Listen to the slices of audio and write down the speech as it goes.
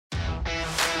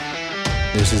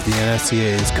This is the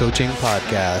NSCA's Coaching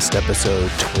Podcast, episode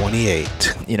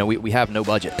 28. You know, we have no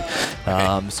budget.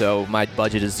 So my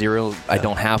budget is zero. I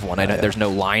don't have one. There's no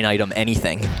line item,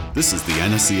 anything. This is the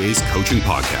NSCA's Coaching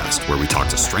Podcast, where we talk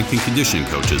to strength and conditioning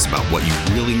coaches about what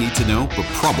you really need to know, but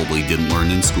probably didn't learn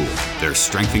in school. There's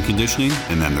strength and conditioning,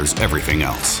 and then there's everything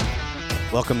else.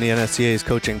 Welcome to the NSCA's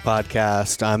Coaching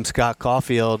Podcast. I'm Scott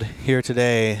Caulfield, here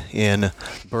today in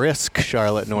brisk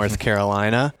Charlotte, North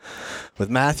Carolina, with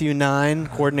Matthew Nine,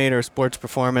 Coordinator of Sports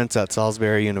Performance at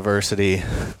Salisbury University.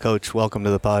 Coach, welcome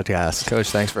to the podcast. Coach,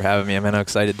 thanks for having me. I'm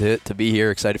excited to be here,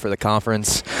 excited for the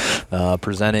conference,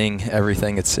 presenting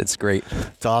everything. It's great.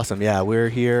 It's awesome. Yeah, we're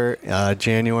here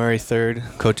January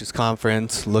 3rd, Coaches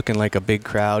Conference, looking like a big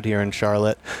crowd here in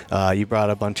Charlotte. You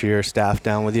brought a bunch of your staff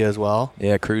down with you as well?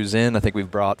 Yeah, cruise in. I think we've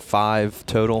brought 5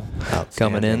 total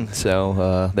coming in.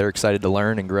 So they're excited to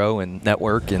learn and grow and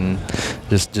network and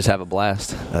just have a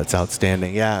blast. That's outstanding.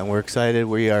 Yeah, and we're excited.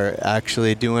 We are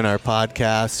actually doing our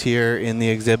podcast here in the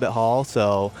exhibit hall,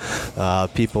 so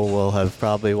people will have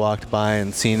probably walked by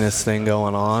and seen this thing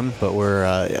going on, but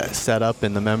we're set up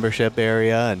in the membership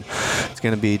area, and it's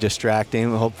going to be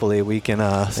distracting. Hopefully we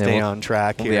can stay on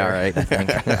track here. We'll be all right, I think.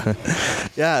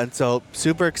 Yeah, and so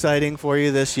super exciting for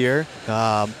you this year.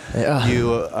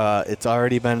 It's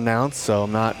already been announced, so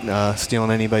I'm not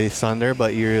stealing anybody's thunder,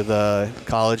 but you're the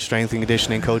College Strength and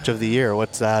Conditioning Coach of the Year.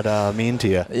 What's that mean to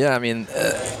you? Yeah, I mean,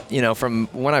 from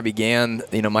when I began,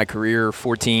 my career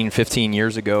 14, 15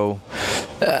 years ago,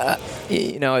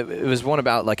 it was one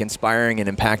about like inspiring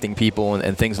and impacting people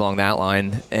and things along that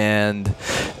line. And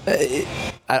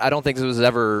I don't think this was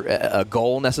ever a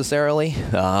goal necessarily,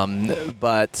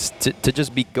 but to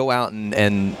just go out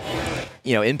and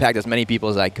impact as many people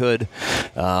as I could,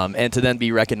 and to then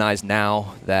be recognized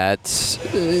now that,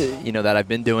 that I've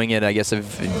been doing it. I guess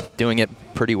I've been doing it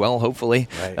pretty well, hopefully.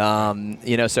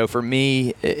 Right. So for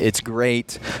me, it's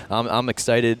great. I'm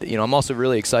excited. I'm also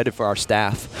really excited for our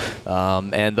staff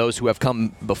and those who have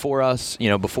come before us,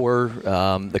 before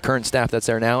the current staff that's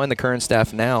there now and the current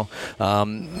staff now.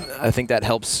 I think that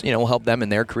helps, help them in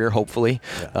their career, hopefully,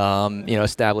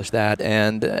 establish that.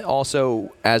 And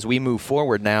also, as we move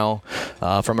forward now,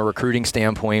 from a recruiting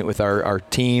standpoint with our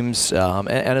teams, and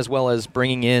as well as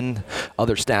bringing in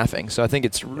other staffing. So I think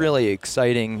it's really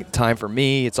exciting time for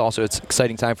me. It's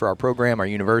exciting time for our program, our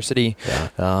university.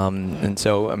 Yeah. And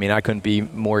so, I couldn't be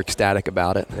more ecstatic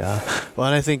about it. Yeah. Well,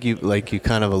 and I think you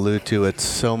kind of allude to, it's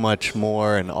so much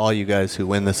more, and all you guys who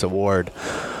win this award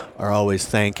are always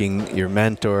thanking your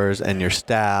mentors and your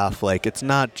staff. Like, it's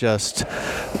not just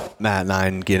Matt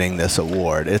Nine getting this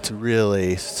award. It's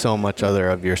really so much other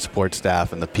of your support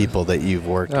staff and the people that you've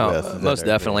worked with. Most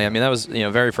definitely. That was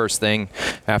very first thing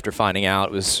after finding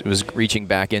out was reaching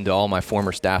back into all my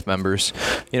former staff members,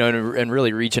 and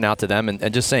really reaching out to them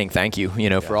and just saying thank you,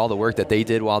 for all the work that they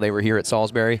did while they were here at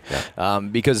Salisbury. Yeah.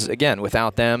 Because again,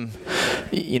 without them,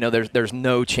 there's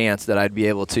no chance that I'd be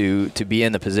able to be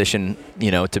in the position,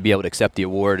 to be able to accept the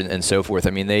award and so forth.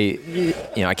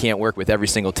 I can't work with every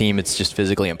single team. It's just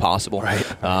physically impossible. Right.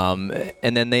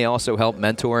 And then they also help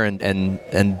mentor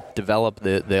and develop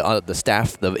the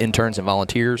staff, the interns and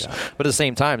volunteers. Yeah. But at the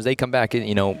same time, as they come back, we're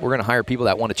going to hire people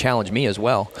that want to challenge me as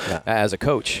well as a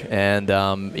coach. And,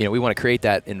 we want to create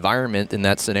that environment in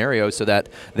that scenario so that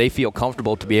they feel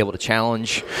comfortable to be able to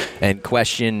challenge and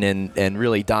question and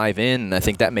really dive in. And I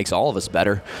think that makes all of us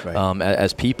better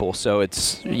as people. So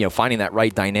it's, finding that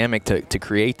right dynamic to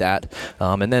create that,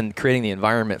 and then creating the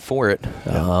environment for it.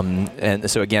 And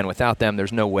so again, without them,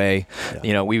 there's no way,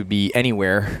 we would be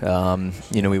anywhere,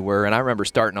 we were. And I remember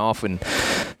starting off when,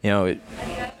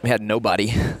 we had nobody,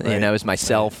 it was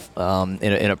myself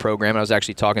in a program. I was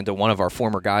actually talking to one of our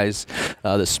former guys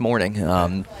this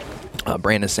morning,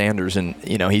 Brandon Sanders, and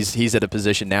he's at a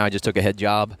position now. I just took a head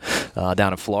job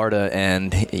down in Florida,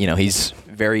 and he's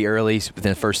very early within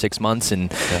the first 6 months,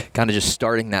 and kind of just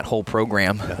starting that whole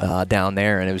program down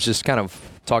there. And it was just kind of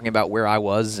talking about where I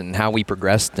was and how we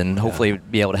progressed, and hopefully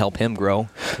be able to help him grow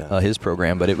his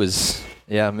program. But it was.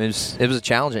 Yeah, it was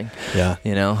challenging,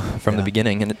 from the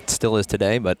beginning, and it still is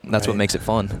today, but that's what makes it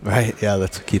fun. Right, yeah,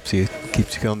 that's what keeps you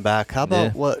coming back. How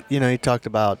about what, you talked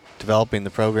about developing the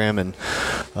program, and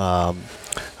I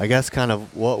guess kind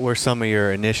of what were some of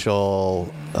your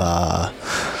initial,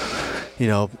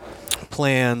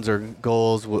 plans or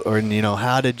goals, or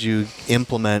how did you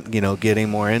implement getting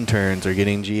more interns or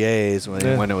getting GAs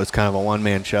when it was kind of a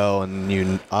one-man show and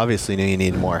you obviously knew you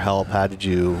needed more help? How did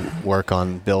you work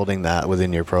on building that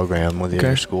within your program, within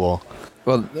your school?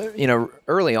 Well,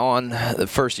 early on, the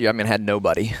first year, I had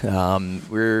nobody.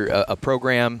 We're a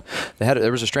program that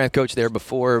there was a strength coach there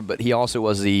before, but he also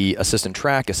was the assistant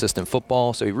track, assistant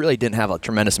football, so he really didn't have a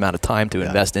tremendous amount of time to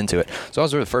invest into it. So I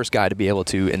was the first guy to be able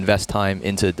to invest time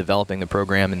into developing the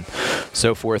program and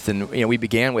so forth. And we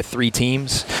began with 3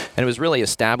 teams, and it was really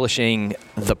establishing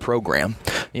the program.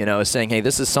 Saying, hey,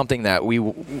 this is something that we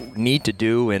need to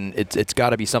do, and it's got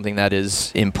to be something that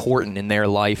is important in their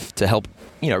life to help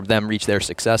them reach their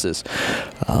successes.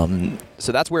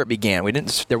 So that's where it began.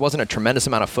 There wasn't a tremendous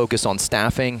amount of focus on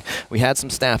staffing. We had some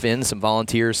staff some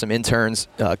volunteers, some interns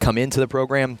come into the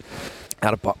program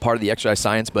out of part of the exercise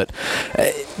science, but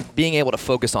being able to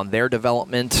focus on their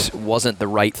development wasn't the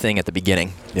right thing at the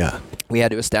beginning. Yeah. We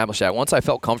had to establish that. Once I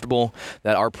felt comfortable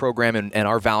that our program and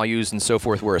our values and so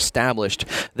forth were established,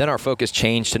 then our focus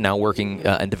changed to now working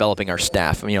and developing our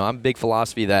staff. I'm a big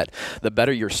philosophy that the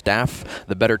better your staff,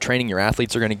 the better training your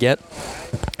athletes are going to get.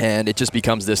 And it just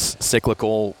becomes this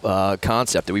cyclical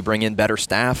concept that we bring in better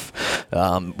staff,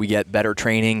 we get better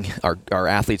training, our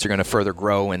athletes are going to further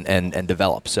grow and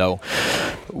develop. So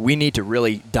we need to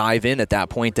really dive in at that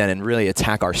point then and really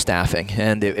attack our staffing.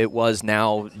 And it was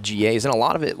now GAs, and a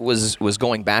lot of it was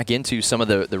going back into some of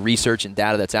the research and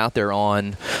data that's out there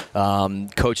on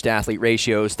coach to athlete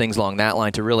ratios, things along that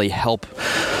line, to really help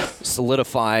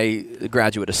solidify the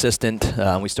graduate assistant.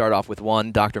 We started off with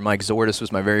one. Dr. Mike Zordis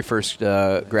was my very first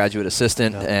graduate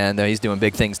assistant, and he's doing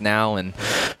big things now. And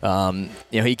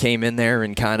he came in there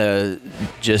and kind of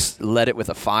just led it with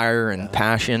a fire and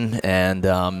passion.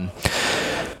 And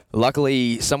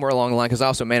luckily, somewhere along the line, because I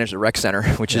also manage the rec center,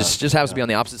 which just happens to be on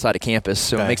the opposite side of campus,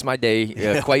 so it makes my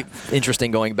day quite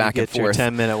interesting going back and forth.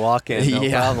 Your 10-minute walk-in, no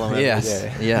problem.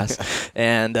 Yes.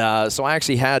 And so I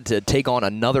actually had to take on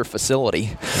another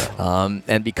facility,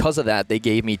 and because of that, they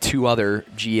gave me 2 other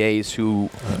GAs who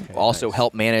also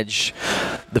help manage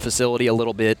the facility a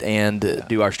little bit and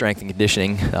do our strength and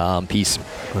conditioning piece.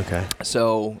 Okay.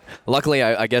 So luckily,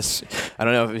 I guess, I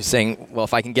don't know if he's saying, well,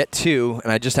 if I can get 2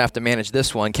 and I just have to manage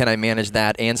this one, can I manage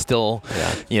that and still,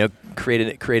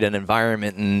 create an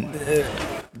environment? And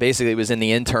basically, it was in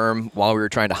the interim while we were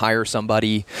trying to hire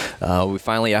somebody. We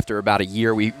finally, after about a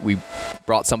year, we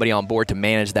brought somebody on board to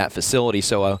manage that facility.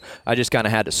 So I just kind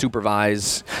of had to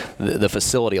supervise the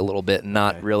facility a little bit and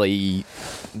not really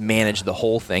manage the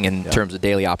whole thing in terms of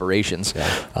daily operations.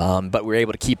 But we were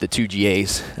able to keep the 2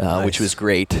 GAs, which was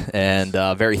great, and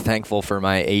very thankful for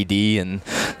my AD and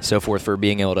so forth for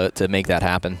being able to make that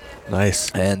happen.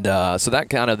 Nice. And so that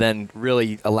kind of then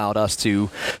really allowed us to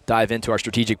dive into our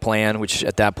strategic plan, which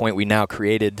at that point we now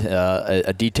created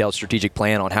a detailed strategic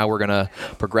plan on how we're going to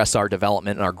progress our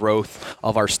development and our growth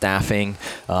of our staffing,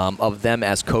 of them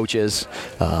as coaches.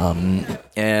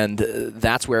 And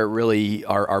that's where really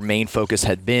our main focus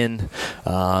had been.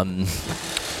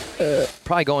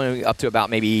 Probably going up to about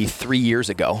maybe 3 years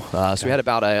ago. So we had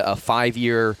about a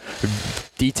 5-year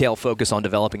detailed focus on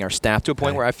developing our staff to a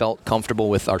point where I felt comfortable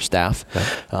with our staff.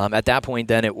 At that point,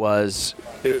 then it was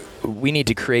we need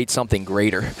to create something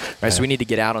greater, right? So we need to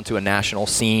get out onto a national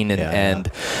scene,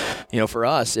 and for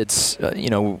us, it's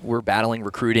we're battling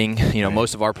recruiting. A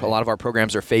lot of our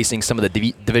programs are facing some of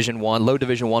the low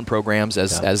Division I programs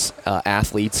as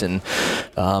athletes, and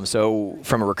so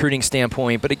from a recruiting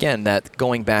standpoint. But again, that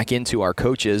going back into our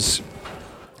coaches.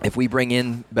 If we bring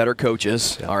in better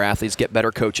coaches, our athletes get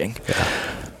better coaching.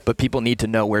 But people need to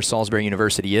know where Salisbury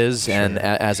University is, and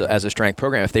as a strength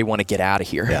program, if they want to get out of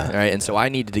here. Right? And so I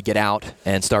needed to get out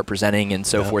and start presenting and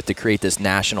so forth to create this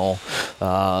national,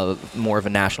 more of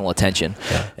a national attention.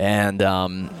 And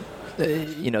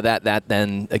that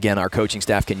then again our coaching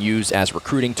staff can use as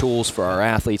recruiting tools for our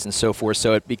athletes and so forth.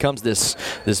 So it becomes this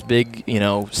big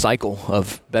cycle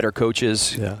of better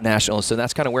coaches, nationals. So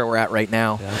that's kind of where we're at right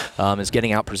now. Is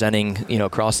getting out, presenting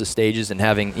across the stages, and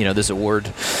having this award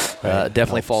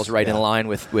definitely falls right in line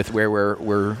with where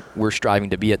we're striving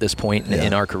to be at this point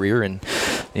in our career. And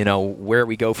where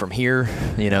we go from here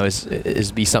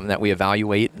is be something that we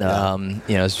evaluate and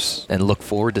look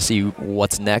forward to see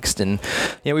what's next. And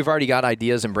we've already got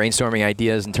ideas and brainstorming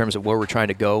ideas in terms of where we're trying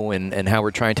to go and how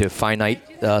we're trying to finite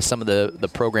some of the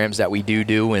programs that we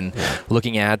do, and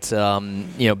looking at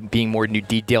being more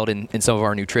detailed in some of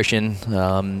our nutrition.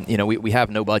 We have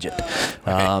no budget,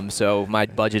 so my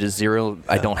budget is zero.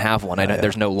 I don't have one.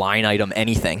 There's no line item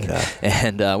anything,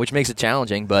 and which makes it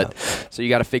challenging. But so you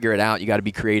got to figure it out. You got to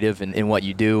be creative in what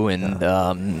you do,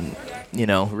 and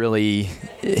really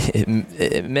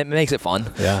it makes it fun.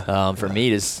 For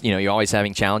me, you're always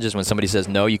having challenges. When somebody says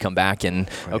no, you come back and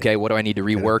okay, what do I need to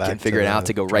rework and figure it out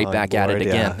to go right back at it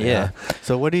again.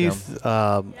 So what do you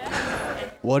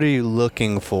what are you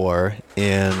looking for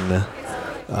in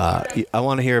I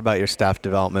want to hear about your staff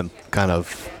development kind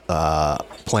of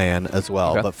plan as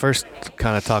well. Okay. But first,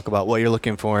 kind of talk about what you're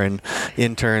looking for in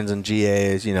interns and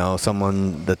GAs.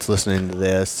 Someone that's listening to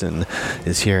this and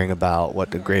is hearing about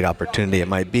what a great opportunity it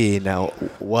might be. Now,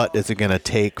 what is it going to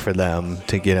take for them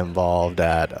to get involved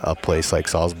at a place like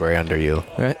Salisbury under you?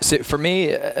 Right. So for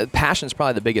me, passion is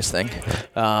probably the biggest thing.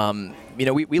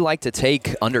 We like to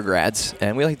take undergrads,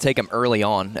 and we like to take them early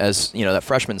on as, that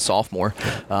freshman, sophomore.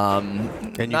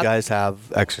 And you guys have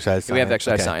exercise science? We have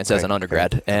exercise science as an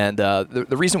undergrad. Great. And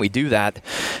the reason we do that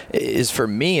is, for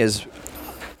me, is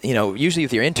usually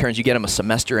with your interns, you get them a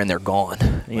semester and they're gone,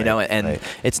 and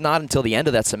it's not until the end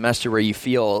of that semester where you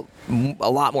feel a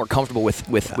lot more comfortable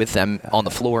with them on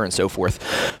the floor and so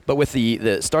forth. But with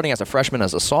the starting as a freshman,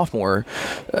 as a sophomore,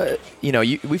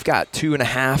 we've got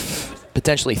 2.5,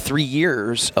 potentially 3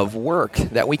 years of work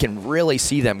that we can really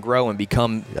see them grow and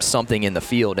become something in the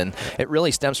field. And it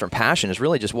really stems from passion. It's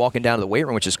really just walking down to the weight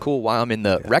room, which is cool. While I'm in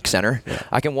the rec center,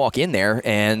 I can walk in there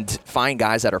and find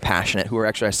guys that are passionate, who are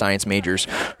exercise science majors,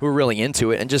 who are really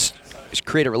into it, and just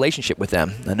create a relationship with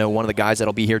them. I know one of the guys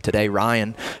that'll be here today,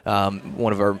 Ryan,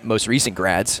 one of our most recent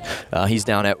grads. He's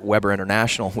down at Weber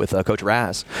International with Coach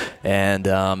Raz,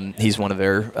 and he's one of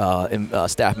their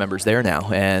staff members there now.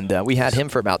 And we had him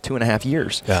for about 2.5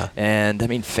 years. Yeah. And I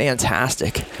mean,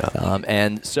 fantastic. Yeah.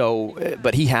 And so,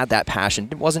 but he had that passion.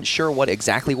 Wasn't sure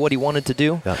exactly what he wanted to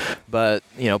do. Yeah. But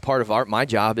part of my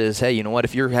job is, hey, you know what?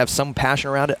 If you have some passion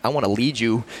around it, I want to lead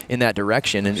you in that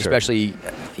direction. And especially,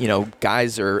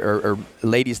 guys or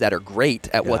ladies that are great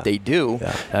at what they do,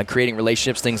 creating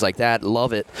relationships, things like that,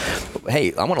 love it.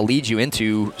 Hey, I want to lead you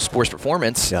into sports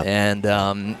performance, and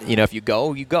if you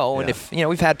go, you go. And if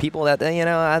we've had people that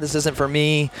this isn't for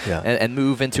me, and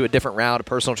move into a different route of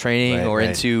personal training or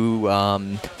into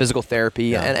physical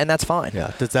therapy, and that's fine.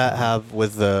 Yeah. Does that have,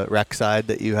 with the rec side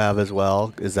that you have as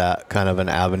well, is that kind of an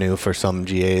avenue for some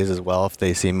GAs as well, if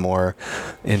they seem more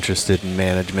interested in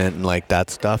management and like that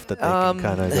stuff, that they can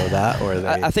kind of go that? Or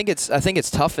I think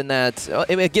it's tough in that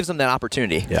it gives them that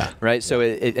opportunity. Yeah. Right. So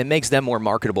it makes them more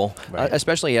marketable,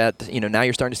 especially at now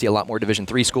you're starting to see a lot more Division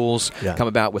III schools come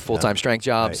about with full-time strength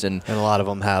jobs, and a lot of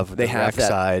them have the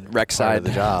rec side of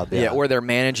the job. Yeah. Or they're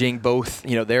managing both.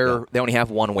 They only have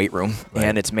one weight room,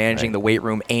 and it's managing the weight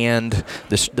room and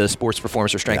the sports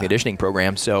performance or strength conditioning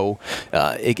program. So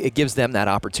it gives them that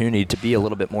opportunity to be a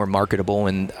little bit more marketable,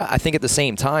 and I think at the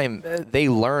same time they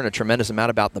learn a tremendous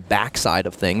amount about the backside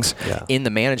of things in the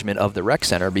management of the rec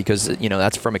center, because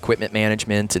that's from equipment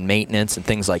management and maintenance and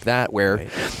things like that, where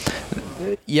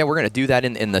we're going to do that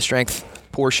in the strength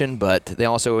portion, but they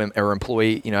also are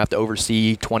have to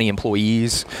oversee 20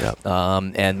 employees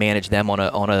and manage them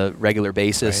on a regular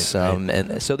basis.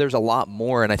 And so there's a lot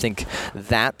more, and I think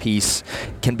that piece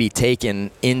can be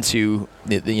taken into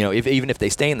even if they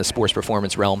stay in the sports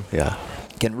performance realm.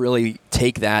 Can really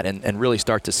take that and really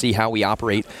start to see how we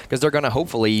operate, because they're going to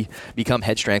hopefully become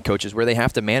head strength coaches where they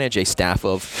have to manage a staff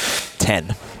of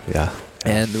 10. Yeah.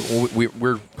 And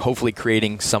we're hopefully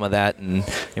creating some of that, and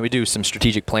we do some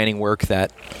strategic planning work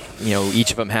that, each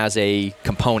of them has a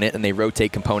component, and they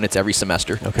rotate components every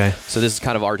semester. Okay. So this is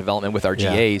kind of our development with our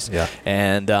GAs. Yeah.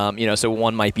 And, so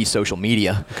one might be social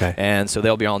media. Okay. And so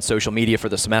they'll be on social media for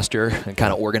the semester and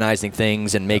kind of organizing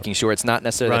things and making sure it's not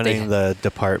necessarily running the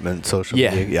department social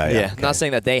media. Yeah. Okay. Not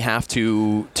saying that they have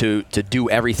to do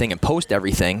everything and post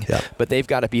everything, but they've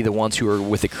got to be the ones who are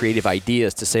with the creative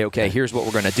ideas to say, okay, here's what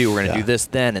we're going to do. We're going to do this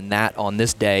then and that on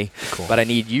this day. Cool. But I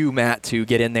need you, Matt, to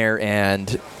get in there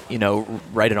and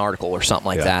write an article or something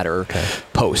like that, or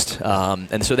post.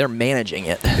 And so they're managing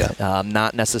it,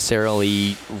 not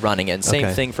necessarily running it. And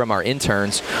same thing from our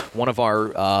interns. One of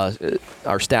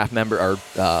our staff member,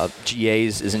 our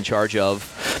GAs, is in charge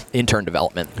of intern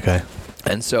development. Okay.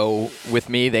 And so with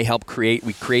me, they help create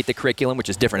the curriculum, which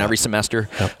is different every semester.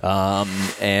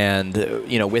 And,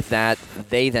 with that,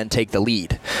 they then take the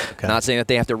lead. Okay. Not saying that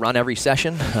they have to run every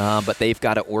session, but they've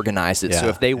got to organize it. So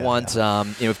if they want,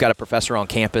 we've got a professor on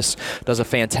campus, does a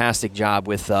fantastic job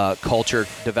with culture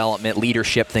development,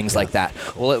 leadership, things like that.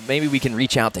 Well, maybe we can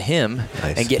reach out to him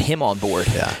and get him on board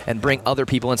and bring other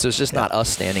people in. So it's just not us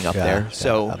standing up there.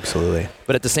 So absolutely.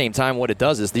 But at the same time, what it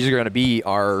does is these are going to be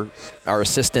our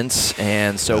assistants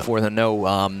and so forth.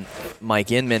 And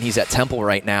Mike Inman, he's at Temple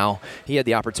right now. He had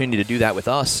the opportunity to do that with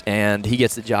us, and he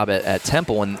gets the job at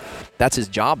Temple, and that's his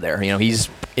job there. He's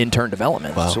intern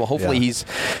development. Wow. So hopefully Yeah. he's,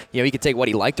 he could take what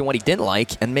he liked and what he didn't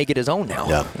like and make it his own now,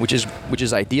 Yeah. which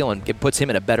is ideal, and it puts him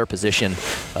in a better position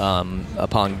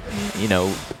upon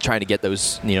trying to get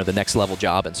those the next level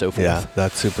job and so forth. Yeah,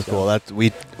 that's super cool. That's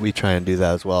we try and do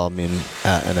that as well. I mean,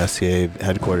 at an SCA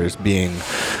headquarters, we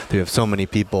have so many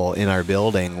people in our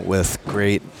building with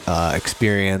great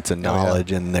experience and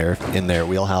knowledge in their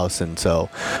wheelhouse, and so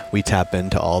we tap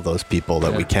into all those people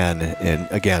that we can, and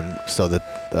again, so that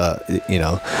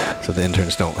so the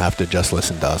interns don't have to just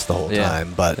listen to us the whole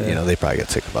time, but they probably get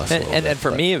sick of us. And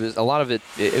for me, it was a lot of it.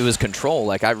 It was control.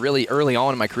 Like I really early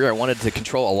on in my career, I wanted to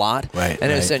control a lot, right?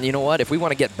 And I said, you know what? If we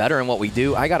want to get better in what we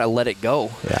do, I got to let it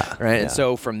go, yeah. Right. Yeah. And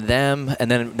so from them, and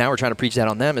then now we're trying to preach that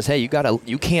on them is, hey, you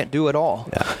can't do it all.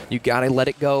 Yeah. You got to let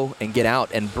it go and get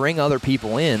out and bring other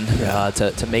people in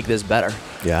to make this better.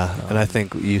 Yeah, and I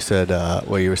think you said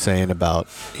what you were saying about,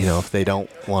 if they don't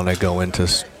want to go into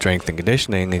strength and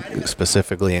conditioning,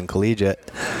 specifically in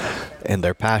collegiate, and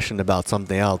they're passionate about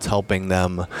something else, helping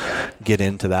them get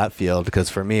into that field.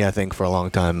 Because for me, I think for a long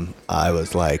time, I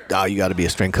was like, oh, you got to be a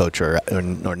strength coach or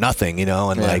nothing,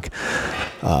 and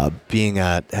being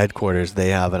at headquarters, they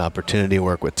have an opportunity to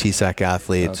work with TSAC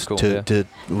athletes. Cool,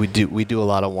 we do a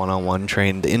lot of one-on-one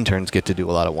training. The interns get to do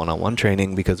a lot of one-on-one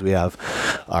training because we have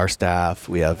our staff.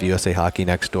 We have USA Hockey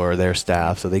next door, their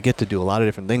staff, so they get to do a lot of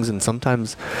different things. And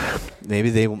sometimes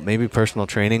maybe personal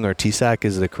training or TSAC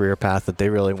is the career path that they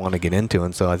really want to get into.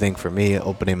 And so I think for me,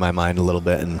 opening my mind a little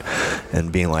bit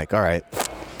and being like, all right,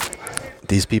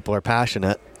 these people are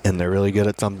passionate and they're really good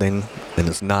at something, and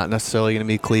it's not necessarily going to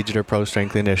be collegiate or pro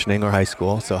strength conditioning or high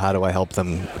school. So how do I help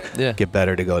them get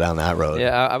better to go down that road?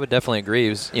 Yeah, I would definitely agree. It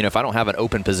was, if I don't have an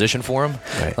open position for them,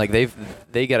 like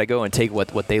they got to go and take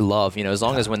what they love. As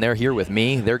long as when they're here with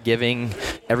me, they're giving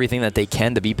everything that they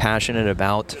can to be passionate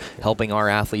about helping our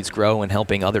athletes grow and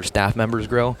helping other staff members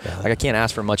grow. Like I can't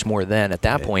ask for much more then. At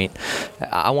that point,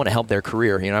 I want to help their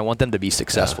career. I want them to be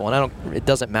successful, and it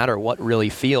doesn't matter what really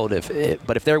field.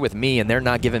 But if they're with me and they're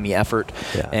not giving me effort,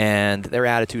 and their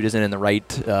attitude isn't in the right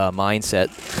mindset,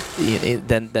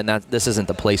 then this isn't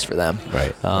the place for them.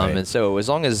 Right. And so as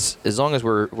long as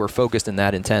we're focused in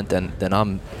that intent, then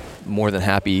I'm more than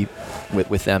happy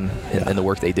with them in the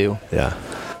work they do. Yeah.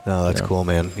 No, that's cool,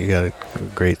 man. You got a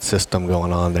great system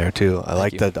going on there too. I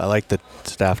like that. I like the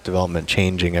staff development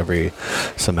changing every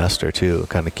semester too.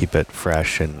 Kind of keep it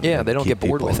fresh and they don't get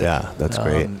bored with it. Yeah, that's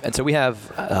great. And so we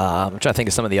have. I'm trying to think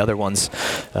of some of the other ones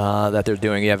that they're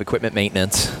doing. You have equipment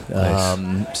maintenance.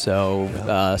 Nice.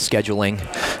 Scheduling.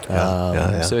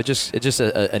 So it's just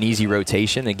an easy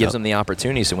rotation. It gives them the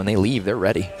opportunity. So when they leave, they're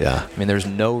ready. Yeah. I mean, there's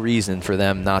no reason for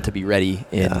them not to be ready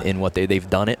in what they've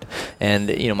done it.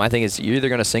 And my thing is, you're either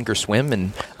going to sink or swim,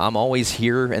 and I'm always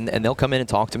here, and they'll come in and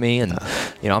talk to me, and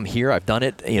I'm here, I've done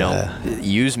it,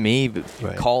 use me,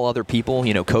 call other people,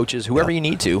 coaches, whoever you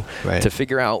need to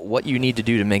figure out what you need to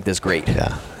do to make this great.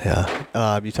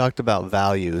 You talked about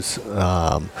values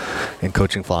and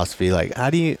coaching philosophy. Like how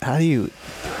do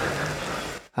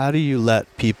you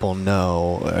let people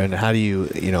know, and how do you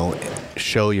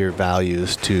show your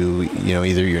values to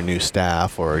either your new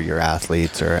staff or your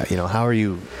athletes, or how are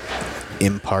you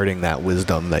imparting that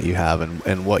wisdom that you have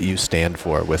and what you stand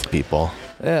for with people?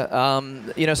 So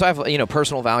I have,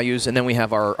 personal values, and then we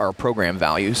have our program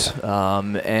values.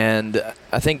 And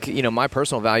I think, my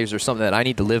personal values are something that I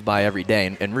need to live by every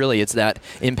day. And really it's that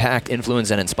impact,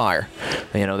 influence, and inspire.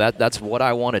 That's what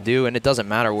I want to do. And it doesn't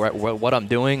matter what I'm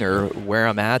doing or where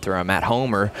I'm at, or I'm at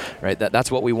home, or that's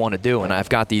what we want to do. And I've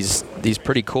got these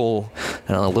pretty cool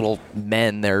little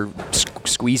men. They're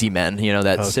squeezy men,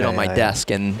 that sit on my desk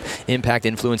and impact,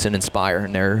 influence, and inspire.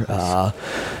 And they're,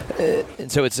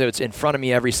 and so it's in front of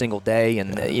me every single day,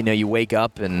 and you wake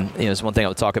up, and it's one thing I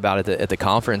would talk about at the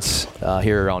conference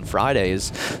here on Friday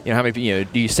is how many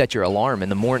do you set your alarm in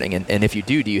the morning, and if you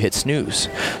do you hit snooze,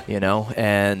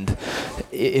 and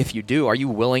if you do, are you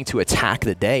willing to attack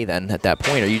the day then at that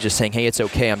point? Are you just saying, hey, it's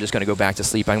okay, I'm just going to go back to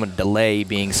sleep, I'm going to delay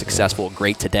being successful,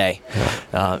 great today?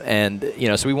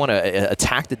 So we want to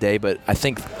attack the day, but I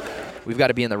think we've got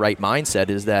to be in the right mindset,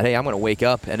 is that, hey, I'm going to wake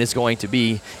up and it's going to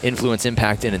be influence,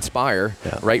 impact, and inspire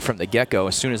right from the get-go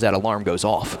as soon as that alarm goes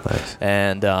off. Nice.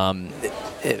 And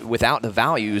without the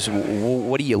values,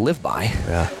 what do you live by?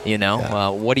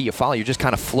 What do you follow? You're just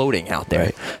kind of floating out there.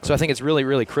 Right. So I think it's really,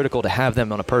 really critical to have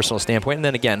them on a personal standpoint. And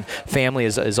then again, family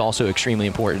is also extremely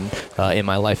important in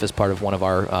my life as part of one of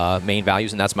our main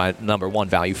values, and that's my number one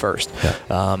value first.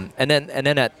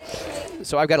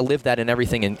 So I've got to live that in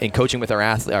everything, in coaching with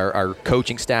our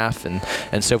coaching staff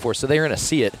and so forth. So they're going to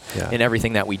see it in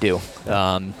everything that we do,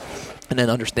 and then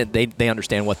understand they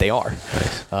understand what they are.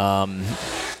 Nice.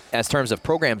 as terms of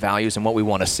program values and what we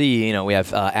want to see, we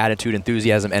have attitude,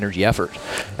 enthusiasm, energy, effort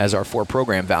as our 4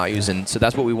 program values, and so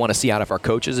that's what we want to see out of our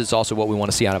coaches. It's also what we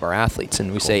want to see out of our athletes,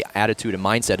 and we say attitude and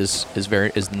mindset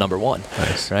is number 1.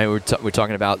 Nice. Right? We're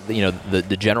talking about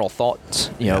the general thoughts,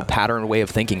 pattern way of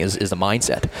thinking is a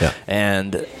mindset,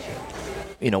 and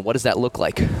what does that look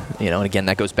like? And again,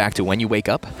 that goes back to when you wake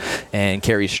up and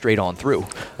carries straight on through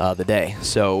the day.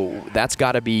 So that's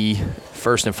got to be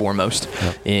first and foremost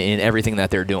in everything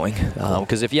that they're doing.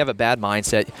 Because if you have a bad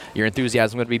mindset, your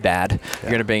enthusiasm is going to be bad.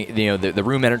 You're going to be, the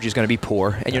room energy is going to be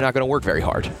poor, and you're not going to work very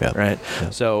hard, right?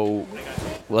 So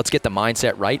let's get the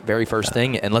mindset right, very first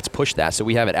thing, and let's push that. So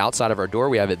we have it outside of our door.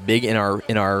 We have it big in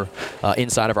our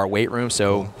inside of our weight room.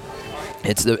 So.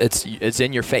 It's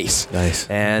in your face. Nice.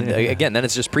 And again, then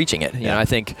it's just preaching it. I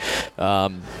think,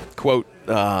 quote,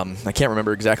 I can't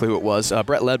remember exactly who it was.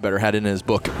 Brett Ledbetter had it in his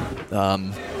book.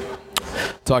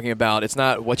 Talking about it's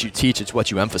not what you teach, it's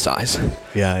what you emphasize.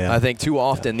 I think too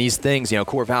often these things,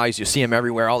 core values, you see them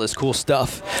everywhere, all this cool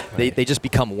stuff, they just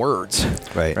become words,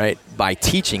 right? By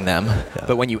teaching them,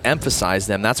 but when you emphasize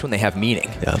them, that's when they have meaning.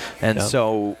 And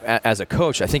so as a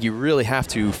coach, I think you really have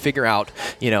to figure out,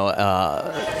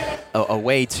 a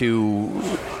way to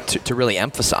really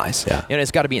emphasize.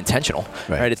 It's got to be intentional,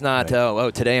 right? It's not,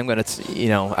 today I'm going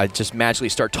to, I just magically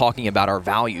start talking about our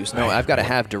values. No, I've got to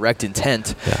have direct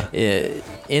intent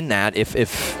in that if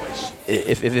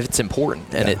it's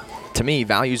important. And to me,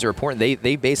 values are important.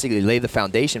 They basically lay the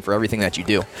foundation for everything that you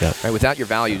do. Right? Without your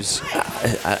values,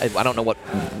 I don't know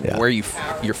where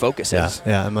your focus is.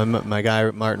 My guy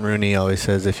Martin Rooney always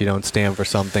says, if you don't stand for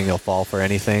something, you'll fall for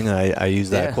anything. I use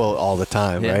that quote all the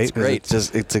time, right? It's great.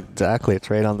 It's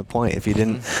right on the point. If you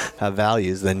didn't have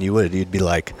values, then you'd be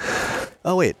like,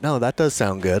 oh wait, no, that does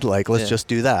sound good. Like, let's just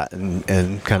do that,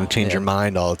 and kind of change your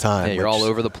mind all the time. You're all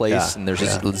over the place, and there's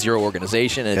just zero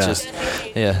organization. And it's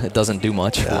it doesn't do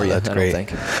much for you. That's great. I don't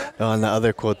think. And the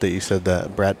other quote that you said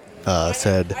that Brett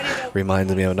said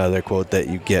reminds me of another quote that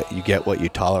you get what you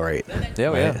tolerate.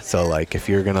 So like, if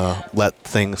you're gonna let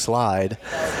things slide,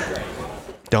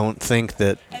 don't think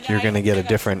that you're going to get a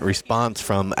different response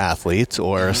from athletes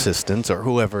or assistants or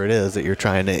whoever it is that you're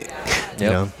trying to,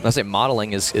 I say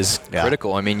modeling is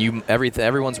critical. I mean,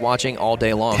 everyone's watching all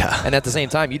day long, and at the same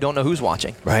time, you don't know who's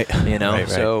watching. Right.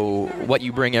 So what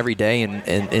you bring every day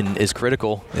and is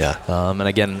critical. And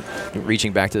again,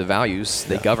 reaching back to the values,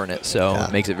 they govern it. So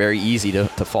it makes it very easy to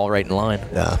fall right in line.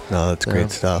 No, that's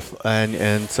great stuff.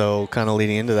 And so kind of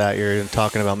leading into that, you're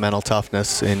talking about mental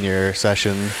toughness in your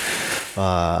session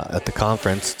at the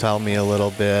conference. Tell me a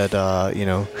little bit,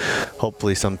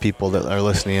 hopefully some people that are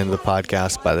listening into the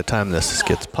podcast by the time this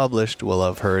gets published will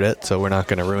have heard it, so we're not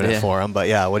going to ruin it for them. But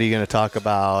what are you going to talk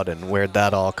about, and where'd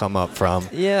that all come up from?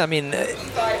 I mean,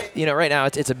 right now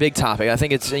it's a big topic. I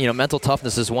think it's, mental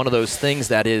toughness is one of those things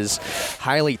that is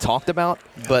highly talked about,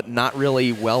 but not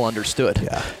really well understood.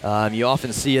 You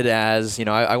often see it as,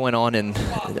 I went on and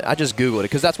I just Googled it,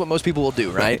 because that's what most people will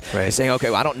do, right? Saying, okay,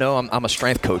 well, I don't know, I'm a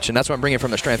strength coach, and that's what I'm bringing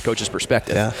from the strength coach's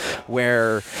perspective,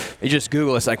 where you just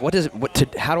Google, it's like,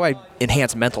 how do I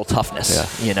enhance mental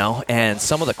toughness, And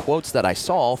some of the quotes that I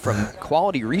saw from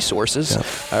quality resources,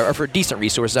 or for decent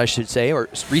resources, I should say, or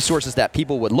resources that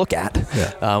people would look at,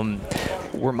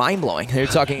 were mind-blowing. They're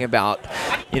talking about,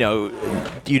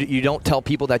 you don't tell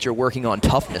people that you're working on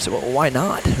toughness. Well, why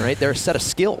not, right? There are a set of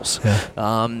skills,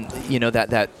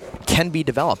 that can be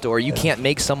developed, or you can't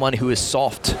make someone who is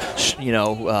soft,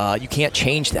 you can't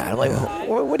change that. I'm like,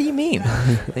 what do you mean?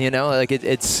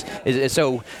 It's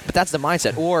so, but that's the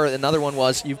mindset. Or another one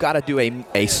was, you've got to do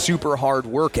a super hard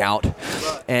workout,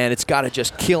 and it's got to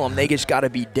just kill them. They just got to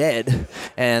be dead,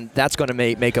 and that's going to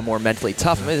make them more mentally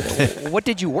tough. What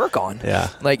did you work on?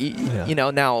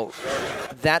 Now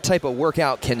that type of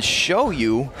workout can show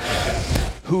you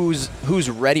who's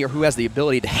ready or who has the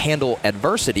ability to handle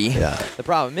adversity. The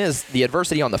problem is the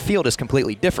adversity on the field is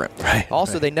completely different.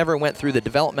 They never went through the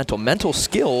developmental mental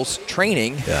skills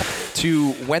training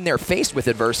to, when they're faced with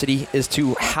adversity, is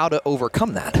to how to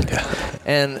overcome that.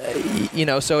 And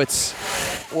so it's,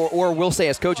 or we'll say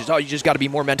as coaches, you just got to be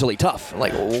more mentally tough.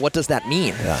 Like, well, what does that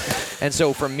mean? And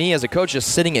so for me as a coach,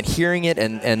 just sitting and hearing it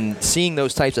and seeing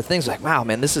those types of things, like, wow,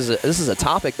 man, this is a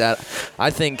topic that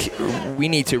I think we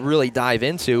need to really dive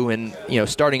into, and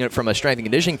starting it from a strength and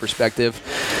conditioning perspective,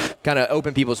 kind of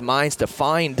open people's minds to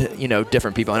find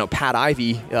different people. I know Pat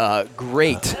Ivey,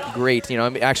 great.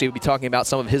 I'm actually will be talking about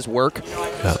some of his work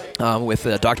with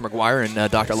Dr. McGuire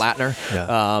and Dr. Latner,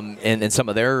 and some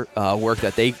of their work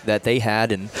that they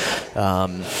had, and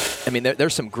mean,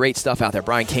 there's some great stuff out there.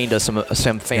 Brian Kane does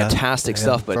some fantastic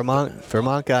stuff. But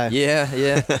Vermont guy.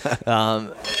 Yeah.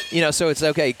 So it's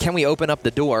okay. Can we open up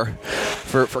the door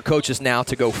for coaches now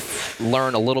to go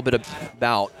learn a little bit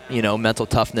about, mental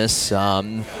toughness,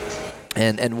 and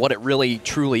what it really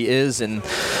truly is, and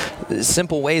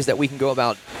simple ways that we can go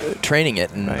about training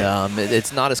it. And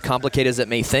it's not as complicated as it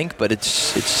may think, but it's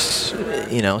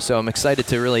so I'm excited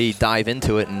to really dive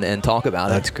into it and talk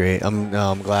about it. That's great. I'm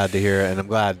glad to hear it, and I'm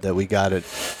glad that we got it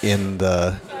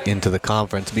into the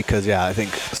conference, because I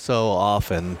think so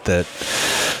often that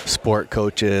sport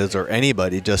coaches or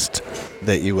anybody just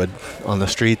that you would on the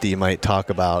street that you might talk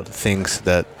about things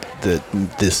that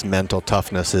this mental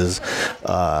toughness is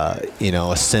a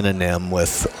synonym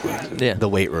with the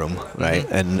weight room, right?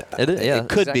 Mm-hmm. And it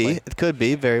could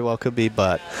be very well could be,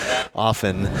 but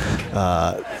often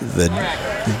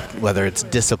whether it's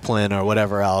discipline or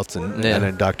whatever else,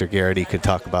 and Dr. Garrity could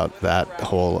talk about that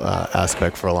whole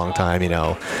aspect for a long time.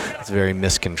 It's very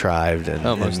miscontrived and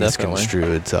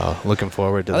misconstrued. So looking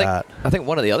forward to that. I think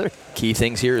one of the other key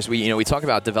things here is we talk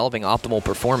about developing optimal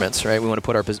performance, right? We want to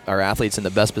put our athletes in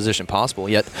the best position possible,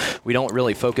 yet we don't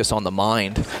really focus on the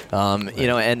mind.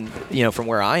 From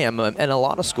where I am, and a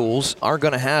lot of schools aren't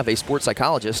going to have a sports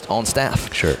psychologist on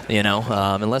staff. Sure.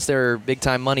 Unless they're big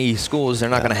time money schools, they're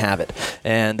not going to have it.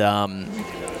 And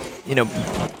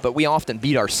but we often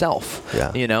beat ourselves.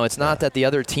 Yeah. It's not that the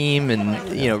other team,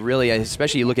 and really,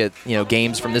 especially you look at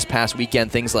games from this past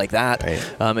weekend, things like that. Right.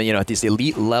 At these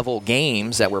elite level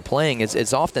games that we're playing,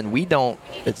 it's often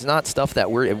it's not stuff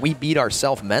that we beat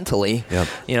ourselves mentally. Yep.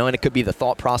 And it could be the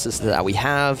thought process that we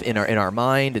have in our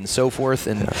mind and so forth,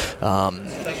 and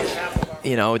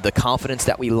the confidence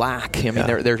that we lack. I mean,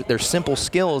 they're simple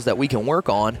skills that we can work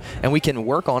on, and we can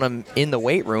work on them in the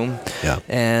weight room. Yeah.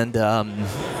 And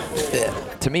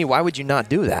to me, why would you not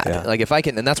do that? Yeah. Like if I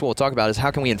can, and that's what we'll talk about, is how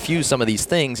can we infuse some of these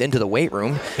things into the weight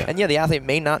room? Yeah. And the athlete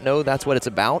may not know that's what it's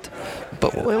about,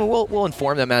 but we'll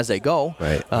inform them as they go.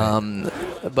 Right.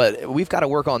 But we've got to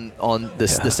work on the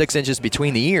 6 inches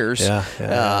between the ears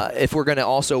if we're going to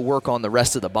also work on the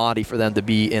rest of the body for them to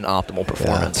be in optimal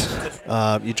performance.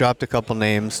 You dropped a couple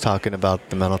names talking about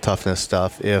the mental toughness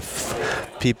stuff. If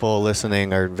people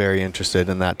listening are very interested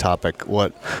in that topic,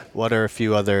 what are a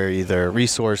few other either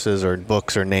resources or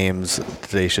books or names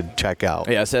they should check out?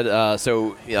 Yeah, I said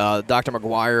Dr.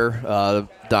 McGuire,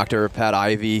 Dr. Pat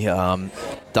Ivey,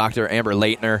 Dr. Amber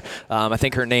Leitner. I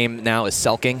think her name now is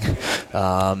Selking.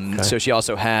 So she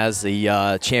also has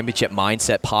the Championship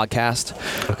Mindset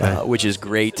podcast, which is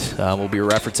great. We'll be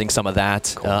referencing some of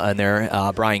that in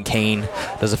there. Brian Kane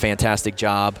does a fantastic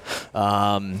job.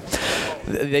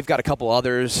 They've got a couple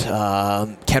others.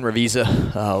 Ken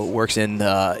Revisa works in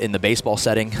the baseball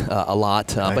setting a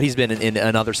lot, but he's been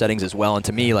in other settings as well. And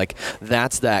to me,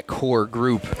 that's that core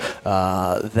group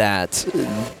that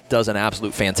does an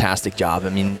absolute fantastic job. I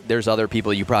mean, there's other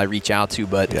people you probably reach out to,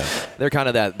 but they're kind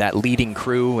of that leading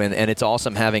crew, and it's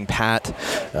awesome having Pat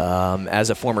as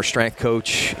a former strength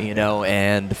coach,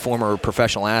 and former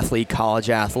professional athlete, college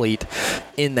athlete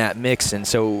in that mix. And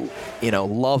so,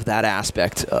 love that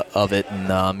aspect of it.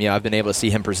 And I've been able to see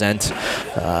him present,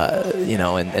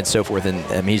 and so forth.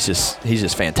 And he's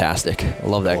just fantastic. I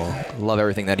love that. Cool. Love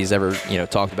everything that he's ever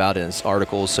talked about in his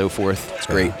articles, so forth. It's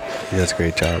great. He does a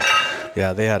great job.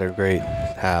 Yeah, they have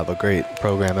a great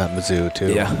program at Mizzou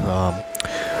too. Yeah.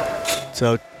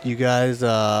 So you guys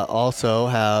also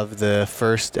have the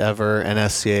first ever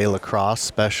NSCA lacrosse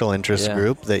special interest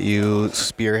group that you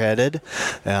spearheaded.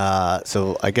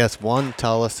 So I guess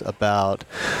tell us about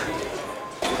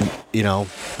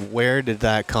where did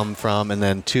that come from, and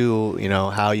then two,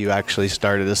 how you actually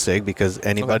started a SIG, because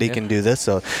anybody can do this.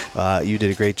 So you did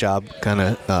a great job kind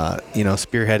of,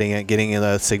 spearheading it, getting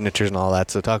the signatures and all that.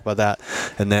 So talk about that.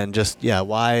 And then just,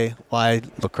 why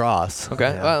lacrosse?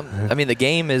 Okay. Yeah. I mean, the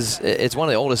game it's one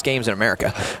of the oldest games in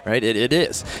America, right? It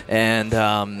is. And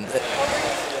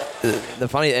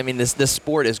this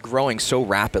sport is growing so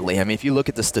rapidly. I mean, if you look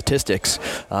at the statistics,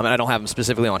 and I don't have them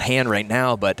specifically on hand right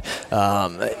now, but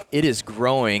it is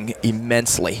growing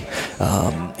immensely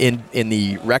in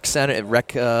the rec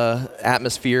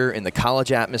atmosphere, in the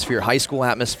college atmosphere, high school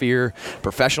atmosphere,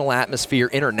 professional atmosphere.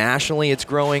 Internationally, it's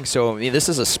growing. So this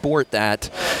is a sport that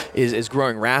is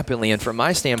growing rapidly. And from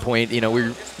my standpoint,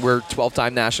 we're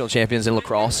 12-time national champions in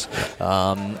lacrosse,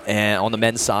 and on the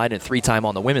men's side, and 3-time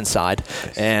on the women's side,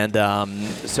 and And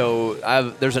so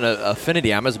there's an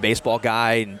affinity. I was a baseball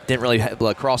guy, didn't really have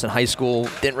lacrosse in high school,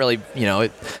 didn't really,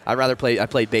 I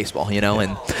played baseball,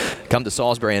 and come to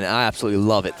Salisbury, and I absolutely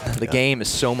love it. The game is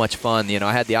so much fun.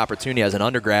 I had the opportunity as an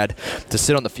undergrad to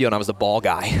sit on the field, and I was the ball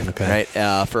guy,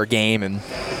 right, for a game, and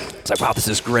it's like, wow, this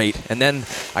is great. And then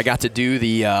I got to do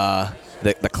the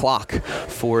clock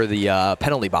for the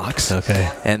penalty box. Okay.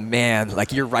 And man,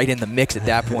 like, you're right in the mix at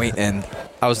that point, and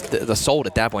I was sold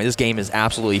at that point. This game is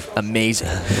absolutely amazing,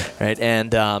 right?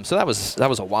 And so that was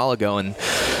a while ago, and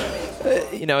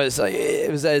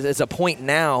it's a point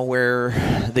now where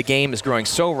the game is growing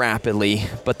so rapidly,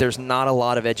 but there's not a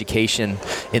lot of education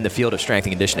in the field of strength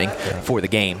and conditioning for the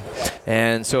game.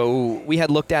 And so we had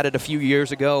looked at it a few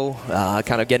years ago,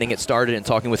 kind of getting it started and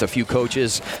talking with a few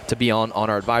coaches to be on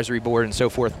our advisory board and so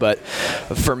forth. But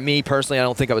for me personally, I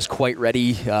don't think I was quite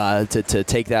ready to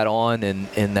take that on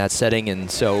in that setting. And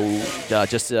so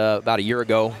just about a year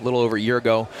ago, a little over a year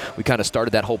ago, we kind of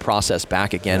started that whole process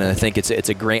back again. And I think it's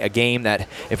a game that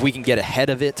if we can get ahead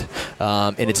of it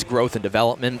in its growth and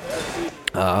development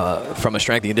from a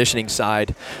strength and conditioning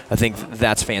side, I think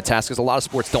that's fantastic, because a lot of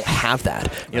sports don't have that.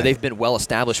 They've been well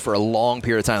established for a long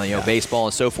period of time, baseball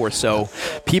and so forth. So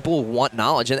people want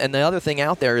knowledge. And the other thing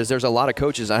out there is there's a lot of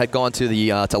coaches. I had gone to the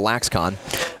to LaxCon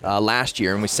last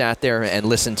year, and we sat there and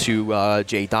listened to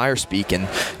Jay Dyer speak, and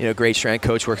great strength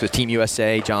coach, works with Team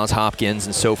USA, Johns Hopkins,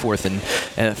 and so forth, and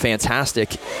a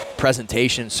fantastic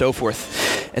presentation, so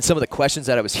forth. And some of the questions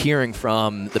that I was hearing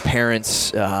from the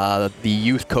parents, the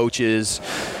youth coaches,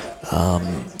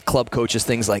 club coaches,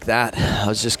 things like that, I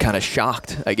was just kind of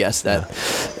shocked, I guess, that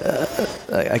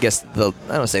I don't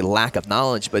want to say lack of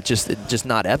knowledge, but just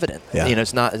not evident.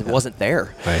 It wasn't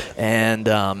there. Right. And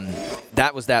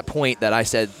that was that point that I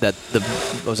said that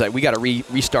we got to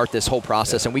restart this whole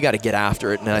process, and we got to get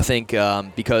after it. And I think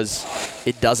because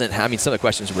it doesn't have, some of the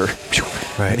questions were,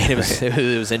 right. It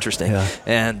was interesting. Yeah.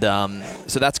 And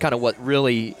so that's kind of what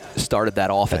really started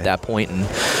that off at that point. And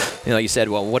like you said,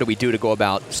 well, what do we do to go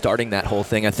about starting that whole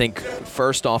thing? I think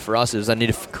first off for us is I need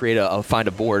to find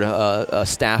a board, a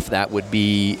staff that would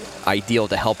be ideal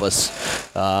to help us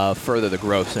further the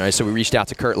growth. Right? So we reached out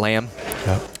to Kurt Lamb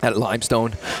at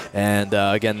Limestone, and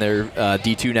again, they're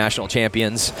D2 national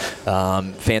champions.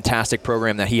 Fantastic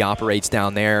program that he operates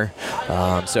down there.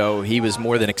 So he was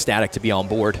more than ecstatic to be on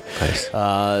board. Nice.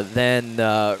 Then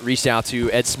reached out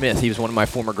to Ed Smith. He was one of my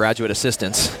former graduate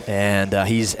assistants, and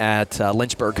he's at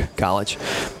Lynchburg College,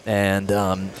 and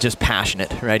just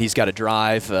passionate, right? He's got a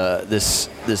drive, this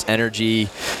energy,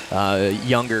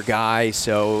 younger guy,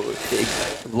 so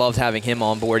loved having him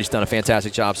on board. He's done a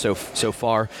fantastic job so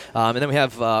far. And then we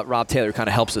have Rob Taylor, who kind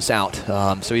of helps us out.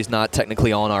 So he's not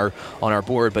technically on our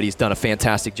board, but he's done a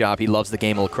fantastic job. He loves the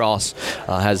game of lacrosse,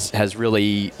 has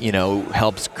really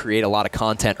helped create a lot of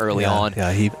content early on.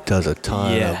 Yeah, he does a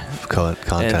ton of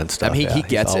content stuff. He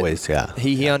gets always, it.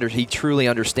 He truly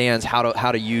understands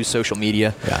how to use social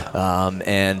media.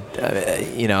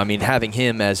 Having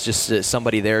him as just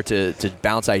somebody there to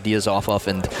bounce ideas off of,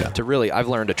 and to really, I've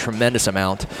learned a tremendous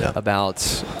amount about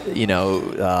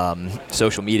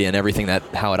social media and everything,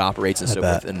 how it operates and so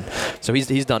forth. And so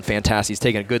he's done fantastic. He's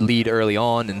taken a good lead early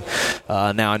on, and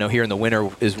now I know here in the winter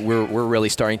we're really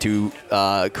starting to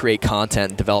create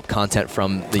content, develop content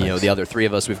from the other three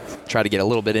of us. We've tried to get a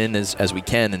little bit in as we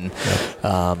can, and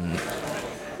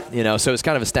so it's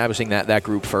kind of establishing that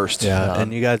group first. Yeah,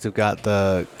 and you guys have got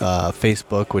the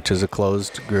Facebook, which is a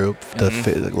closed group, the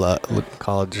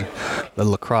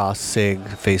lacrosse SIG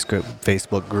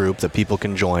Facebook group that people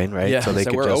can join, right? Yeah, so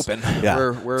we're open.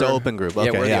 Yeah, it's an open group.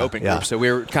 Okay, we're the open group. So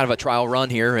we're kind of a trial run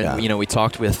here, and we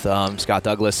talked with Scott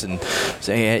Douglas and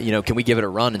saying, can we give it a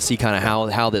run and see kind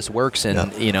of how this works? And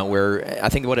I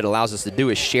think what it allows us to do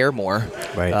is share more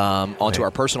onto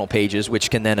our personal pages, which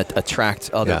can then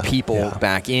attract other people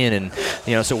back in.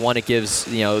 And so one, it gives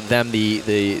them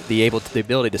the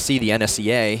ability to see the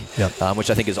NSCA, which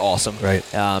I think is awesome. Right.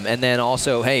 And then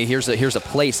also, hey, here's a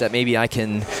place that maybe I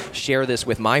can share this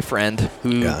with my friend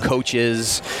who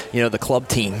coaches the club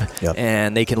team,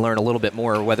 and they can learn a little bit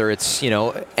more. Whether it's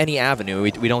any avenue,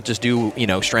 we don't just do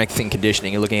strength and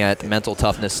conditioning. You're looking at mental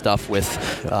toughness stuff with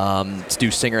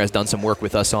Stu Singer has done some work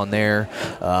with us on there.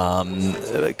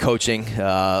 Coaching,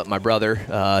 my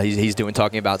brother, he's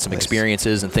talking about some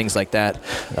experiences and things like that.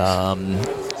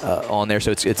 on there.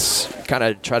 So it's kind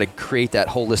of try to create that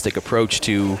holistic approach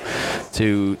to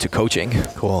coaching.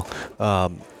 Cool.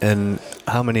 And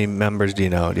how many members do you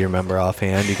know? Do you remember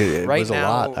offhand? It right was now, a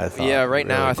lot, I thought. Yeah, right really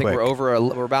now I think quick.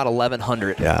 we're about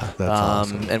 1,100. Yeah, that's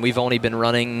awesome. And we've only been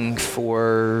running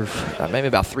for maybe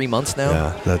about 3 months now.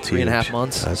 Yeah, that's 3.5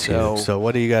 months. That's huge. So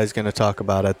what are you guys going to talk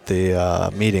about at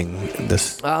the meeting,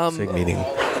 this SIG meeting?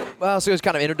 Well, so it was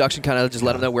kind of introduction, kind of just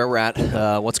let them know where we're at,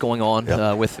 what's going on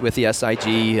with the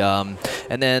SIG,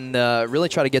 and then really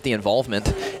try to get the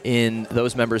involvement in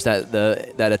those members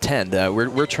that attend.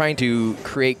 We're trying to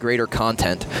create greater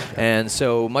content, and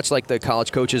so much like the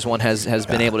college coaches one has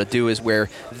been able to do is where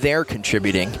they're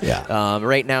contributing.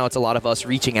 Right now, it's a lot of us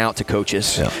reaching out to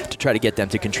coaches to try to get them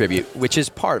to contribute, which is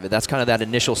part of it. That's kind of that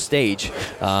initial stage,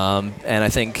 and I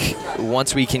think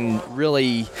once we can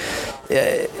really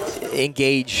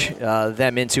engage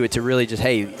them into it to really just,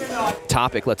 hey,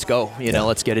 topic, let's go,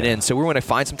 let's get it in. So we're going to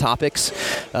find some topics,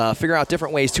 figure out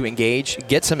different ways to engage,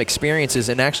 get some experiences,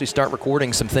 and actually start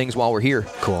recording some things while we're here.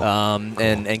 Cool.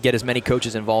 And get as many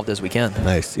coaches involved as we can.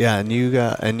 Nice. Yeah,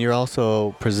 and you're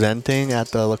also presenting at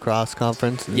the lacrosse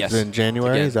conference in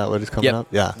January. Again. Is that what is coming up?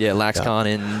 Yeah. Yeah, LaxCon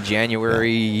in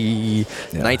January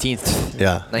 19th.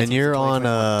 Yeah. 19th And you're on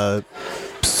a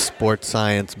sports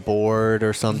science board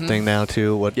or something now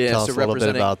too. Tell us a little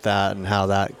bit about that and how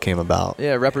that came about.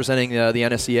 Yeah, representing the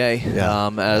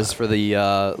NSCA as for the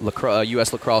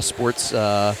U.S. Lacrosse Sports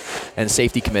and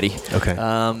Safety Committee.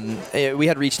 Okay. We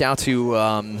had reached out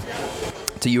to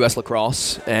U.S.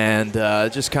 Lacrosse and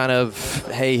just kind of,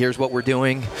 hey, here's what we're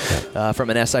doing from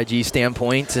an SIG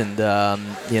standpoint, and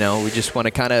we just want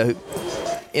to kind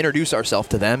of introduce ourselves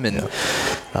to them. And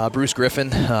Bruce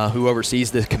Griffin, who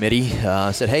oversees the committee,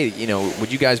 said, hey,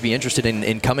 would you guys be interested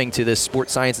in coming to this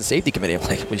Sports Science and Safety Committee? I'm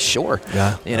like, well, sure.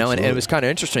 Yeah, and it was kind of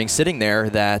interesting sitting there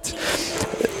that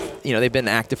they've been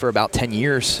active for about 10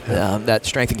 years. That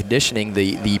strength and conditioning,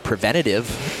 the preventative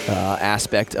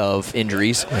aspect of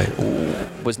injuries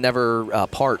was never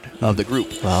part of the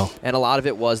group. Wow. And a lot of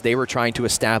it was they were trying to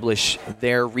establish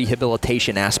their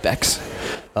rehabilitation aspects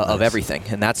of everything,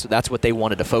 and that's what they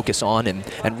wanted to focus on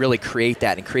and really create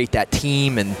that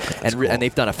team, and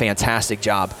they've done a fantastic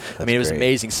job. I mean, it was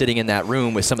amazing sitting in that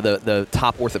room with some of the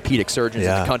top orthopedic surgeons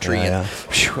in the country, and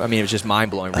I mean, it was just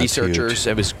mind-blowing. Researchers,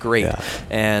 huge. It was great,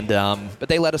 and but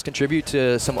they let us contribute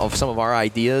to some of our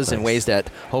ideas in ways that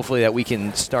hopefully that we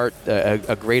can start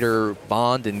a greater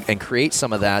bond and create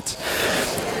some of that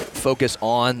focus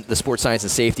on the sports science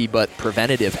and safety, but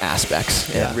preventative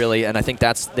aspects, and I think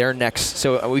that's their next.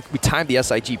 So we timed the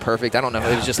SIG perfect. I don't know,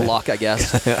 it was just luck, I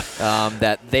guess,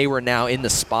 that they were now in the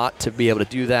spot to be able to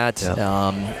do that.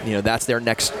 That's their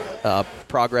next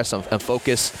progress and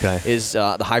focus is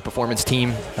the high performance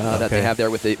team that they have there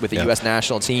with the U.S.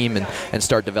 national team, and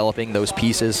start developing those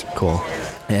pieces. Cool.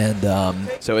 And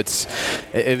so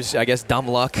it was, I guess, dumb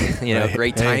luck,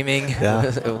 great timing,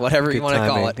 whatever you want to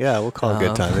call it. Yeah, we'll call it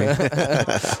good timing.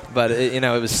 But it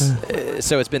was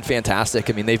so it's been fantastic.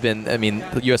 I mean,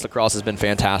 the U.S. Lacrosse has been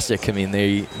fantastic. I mean,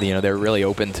 they're really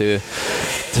open to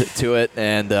it,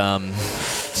 and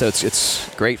so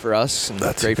it's great for us, and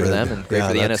great for them, and great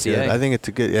for the NSCA. Good. I think it's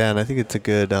a good. Yeah, and I think it's a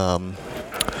good.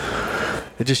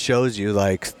 It just shows you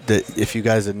that if you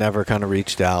guys had never kind of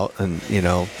reached out, and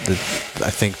I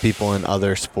think people in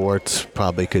other sports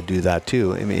probably could do that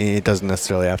too. I mean, it doesn't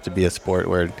necessarily have to be a sport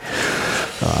where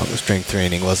strength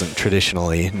training wasn't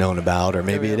traditionally known about, or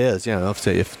maybe it is.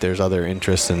 If there's other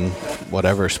interests in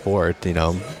whatever sport,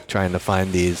 trying to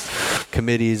find these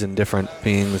committees and different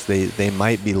things, they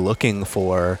might be looking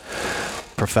for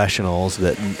professionals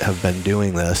that have been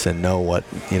doing this and know what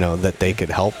that they could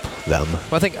help them.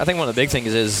 Well, I think one of the big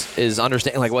things is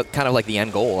understanding what kind of the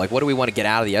end goal, what do we want to get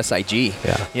out of the SIG?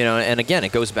 And again,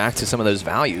 it goes back to some of those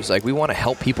values. We want to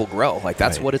help people grow.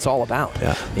 That's what it's all about.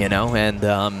 And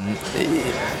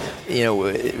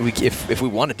if we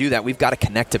want to do that, we've got to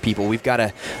connect to people. We've got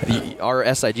to,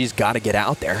 our SIG's got to get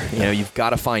out there. You've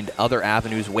got to find other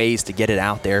avenues, ways to get it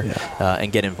out there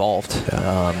and get involved.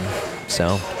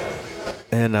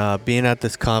 And being at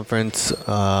this conference, you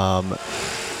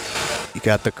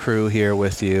got the crew here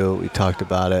with you. We talked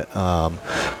about it.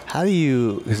 How do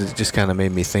you, because it just kind of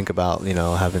made me think about,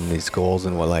 having these goals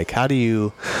and how do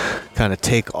you kind of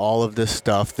take all of this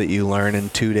stuff that you learn in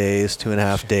 2 days,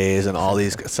 2.5 days, and all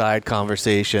these side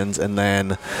conversations, and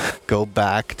then go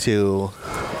back to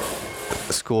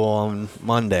school on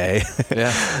Monday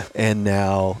and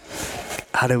now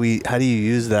how do you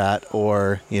use that,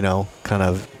 or kind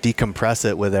of decompress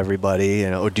it with everybody,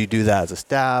 or do you do that as a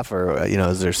staff, or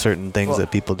is there certain things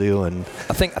that people do? And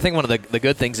I think one of the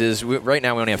good things is right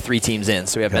now we only have 3 teams in,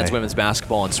 so we have men's, women's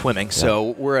basketball, and swimming. Yeah.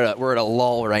 So we're at a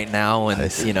lull right now,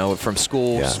 and from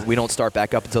schools we don't start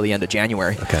back up until the end of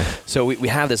January. Okay. So we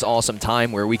have this awesome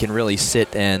time where we can really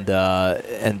sit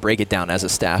and break it down as a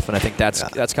staff, and I think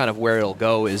that's kind of where it'll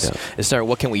go is start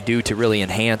what can we do to really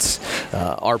enhance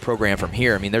our program from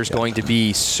here. I mean, there's going to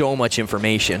be so much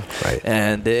information, right,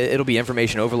 and it'll be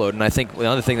information overload. And I think the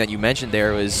other thing that you mentioned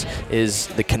there is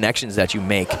the connections that you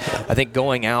make. I think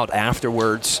going out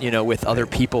afterwards, with other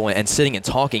people and sitting and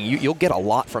talking, you'll get a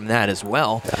lot from that as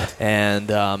well. Yeah.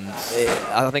 And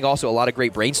I think also a lot of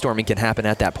great brainstorming can happen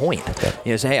at that point.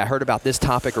 Yeah. Say, hey, I heard about this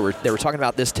topic, or they were talking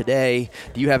about this today.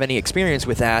 Do you have any experience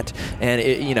with that? And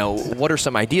what are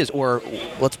some ideas? Or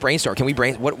let's brainstorm. Can we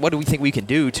what do we think we can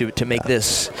do to make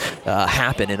this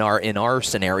happen in our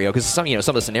scenario? Because some of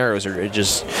the scenarios are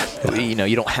just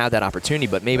you don't have that opportunity,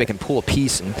 but maybe I can pull a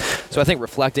piece. And so I think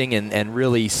reflecting and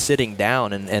really sitting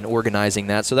down and organizing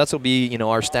that. So that's will be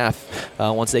our staff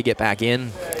once they get back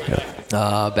in. Yeah.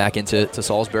 Back into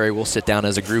Salisbury, we'll sit down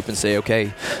as a group and say, okay,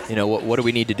 what do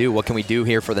we need to do? What can we do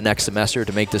here for the next semester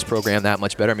to make this program that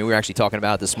much better? I mean, we were actually talking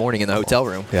about it this morning in the hotel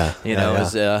room.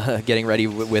 As getting ready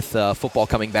with football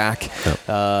coming back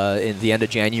in the end of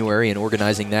January and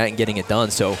organizing that and getting it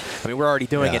done. So, I mean, we're already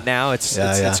doing it now. It's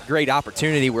a great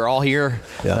opportunity. We're all here.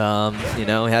 Yeah.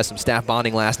 We had some staff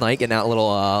bonding last night, getting out a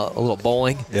little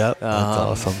bowling. Yep,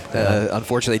 that's awesome.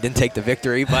 Unfortunately, didn't take the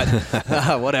victory, but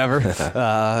whatever.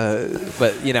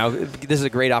 But this is a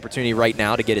great opportunity right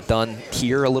now to get it done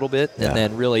here a little bit, and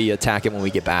then really attack it when we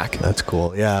get back. That's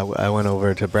cool. Yeah, I went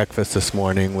over to breakfast this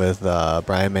morning with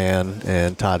Brian Mann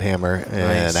and Todd Hammer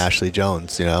and Ashley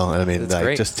Jones. I mean,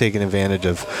 just taking advantage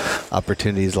of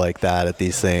opportunities like that at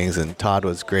these things. And Todd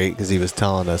was great because he was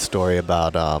telling a story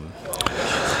about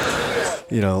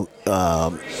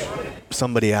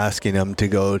somebody asking him to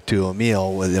go to a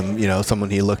meal with him, someone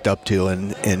he looked up to,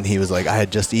 and he was like, I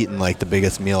had just eaten like the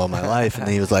biggest meal of my life, and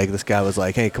he was like, this guy was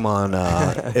like, hey, come on,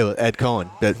 it was Ed Cohen,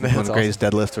 one of the greatest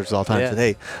deadlifters of all time, said,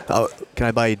 hey, can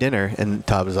I buy you dinner? And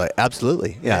Todd was like,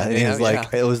 absolutely, and he was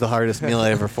like, it was the hardest meal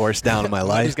I ever forced down in my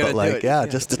life, but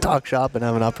just to talk shop and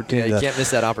have an opportunity. You can't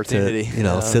miss that opportunity.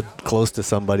 To, sit close to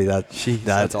somebody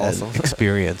that's awesome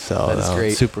experience. So that's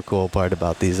great. Super cool part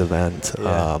about these events.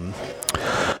 Yeah.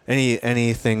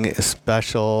 Anything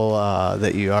special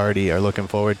that you already are looking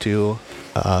forward to,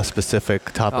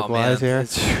 specific topic-wise here?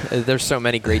 There's so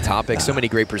many great topics, so many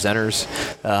great presenters.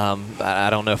 I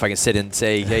don't know if I can sit and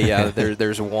say, hey,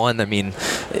 there's one. I mean,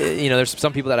 there's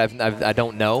some people that I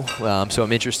don't know, so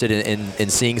I'm interested in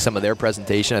seeing some of their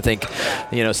presentation. I think,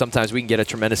 sometimes we can get a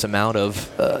tremendous amount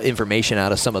of information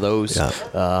out of some of those,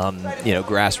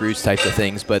 grassroots types of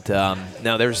things. But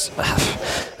no, there's,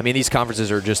 I mean, these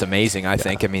conferences are just amazing. I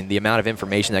think. I mean, the amount of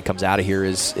information that comes out of here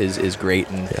is great,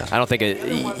 and I don't think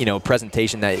a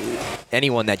presentation that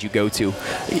anyone that you go to,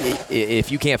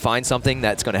 if you can't find something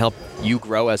that's going to help you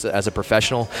grow as a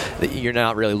professional, you're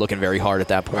not really looking very hard at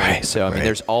that point. Right, so I mean,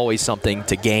 there's always something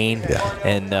to gain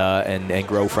and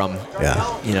grow from.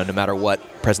 No matter what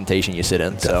presentation you sit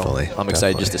in. Definitely, so I'm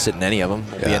excited just to sit in any of them.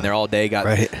 We'll be in there all day, got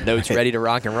notes ready to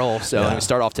rock and roll. So we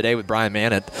start off today with Brian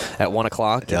Mann at 1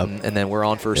 o'clock, and then we're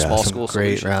on for small school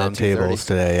great round tables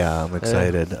today. I'm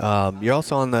excited. You're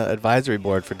also on the advisory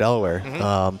board for Delaware,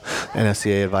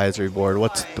 NSCA advisory board.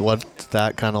 What's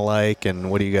that kind of like, and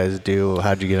what do you guys do?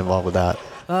 How'd you get involved with that?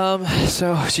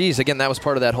 Again, that was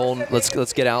part of that whole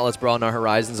let's get out, let's broaden our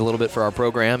horizons a little bit for our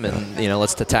program, and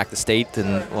let's attack the state.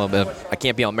 And I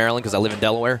can't be on Maryland because I live in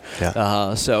Delaware,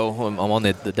 so I'm on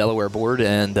the Delaware board,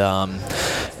 and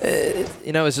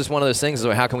it's just one of those things.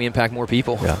 How can we impact more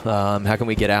people? How can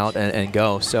we get out and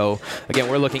go? So again,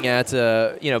 we're looking at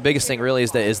biggest thing really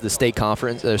is the state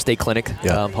conference, state clinic,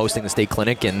 hosting the state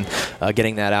clinic and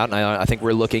getting that out. And I think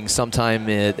we're looking sometime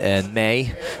in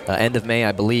May, end of May,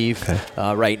 I believe.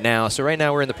 Right now. So right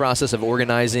now we're in the process of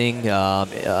organizing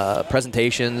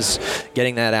presentations,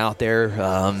 getting that out there,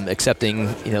 accepting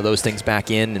those things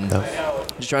back in, and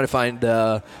just trying to find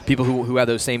people who have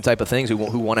those same type of things, who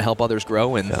want to help others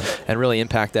grow and really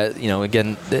impact that.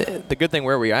 Again, the good thing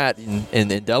where we're at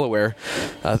in Delaware,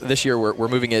 this year we're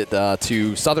moving it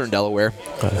to southern Delaware.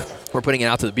 we're putting it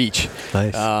out to the beach.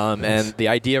 Nice. And the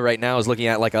idea right now is looking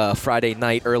at like a Friday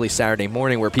night, early Saturday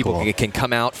morning where people can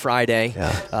come out Friday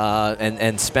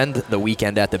and spend the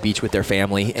weekend at the beach with their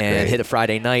family and hit a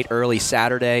Friday night, early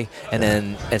Saturday, and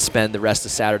then spend the rest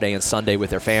of Saturday and Sunday with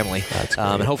their family.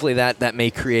 And hopefully that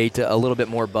may create a little bit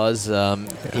more buzz,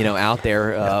 out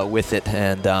there with it.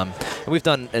 And we've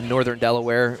done in northern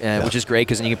Delaware, which is great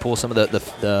because then you can pull some of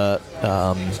the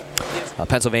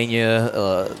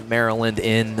Pennsylvania, Maryland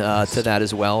in to that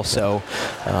as well. So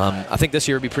I think this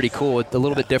year would be pretty cool. It's a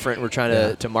little bit different. We're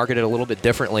trying to market it a little bit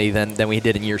differently than we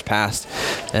did in years past.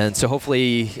 And so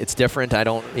hopefully it's different. I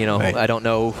don't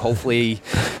know. Hopefully,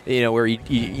 where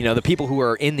the people who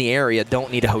are in the area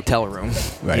don't need a hotel room,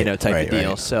 type of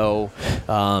deal. So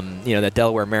that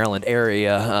Delaware, Maryland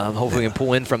area, hopefully we can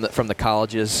pull in from the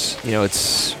colleges.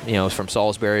 It's from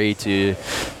Salisbury to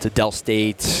Del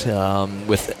State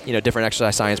with different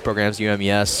exercise science programs,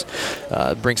 UMES,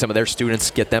 bring some of their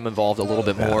students, get them involved a little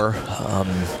bit more.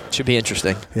 Should be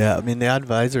interesting. Yeah, I mean, the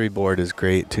advisory board is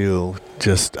great too.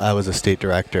 I was a state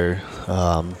director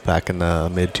back in the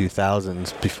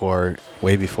mid-2000s,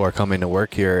 way before coming to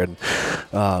work here, and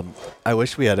I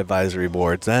wish we had advisory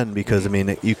boards then, because I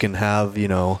mean, you can have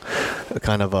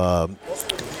kind of a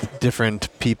different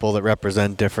people that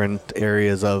represent different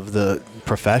areas of the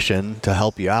profession to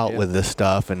help you out with this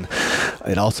stuff, and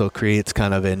it also creates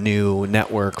kind of a new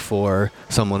network for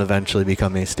someone eventually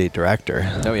becoming a state director.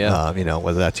 Oh yeah.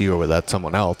 Whether that's you or whether that's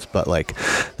someone else, but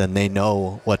then they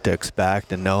know what to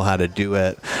expect and know how to do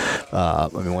it. I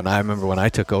remember when I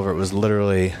took over, it was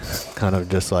literally kind of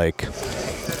just like,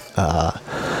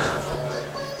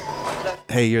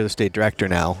 hey, you're the state director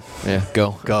now. Yeah,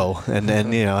 go. And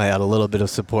then, I had a little bit of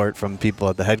support from people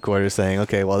at the headquarters saying,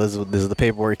 okay, well, this is the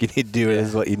paperwork you need to do. This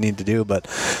is what you need to do. But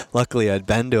luckily, I'd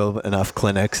been to enough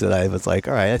clinics that I was like,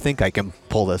 all right, I think I can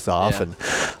pull this off. Yeah. And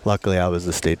luckily, I was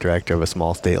the state director of a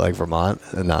small state like Vermont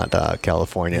and not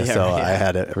California. I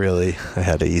had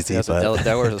it easy. Yeah, so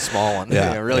Delaware's a small one.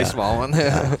 Really small one.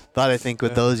 But I think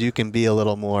with those, you can be a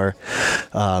little more,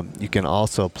 you can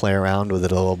also play around with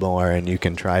it a little more, and you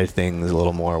can try things a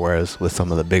little more, whereas with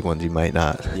some of the big ones, you might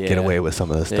not get away with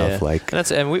some of the stuff.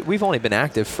 And we've only been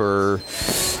active for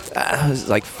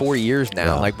like 4 years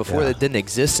now. Before that didn't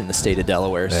exist in the state of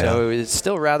Delaware, so it's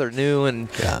still rather new. And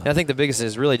I think the biggest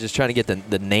is really just trying to get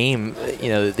the name,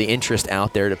 the interest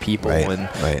out there to people. One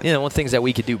of the things that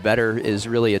we could do better is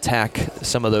really attack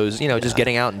some of those, just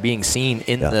getting out and being seen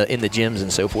in the gyms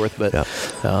and so forth. But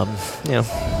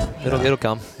it'll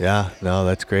come. Yeah, no,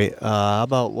 that's great. How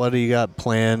about what do you got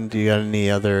planned? Do you got any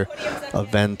other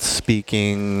events,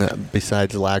 speaking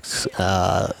besides LAX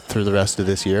through the rest of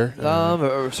this year?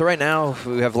 So right now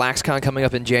we have LaxCon coming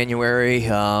up in January.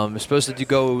 We're supposed to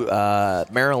go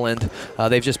Maryland.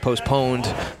 They've just postponed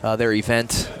their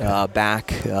event back.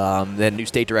 They had a new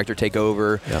state director take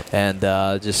over, and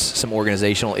just some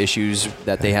organizational issues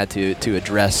that they had to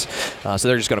address. So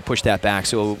they're just going to push that back.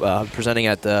 So presenting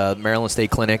at the Maryland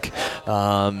State Clinic.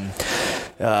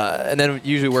 And then we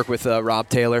usually work with Rob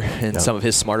Taylor and some of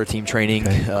his Smarter Team training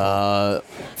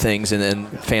things, and then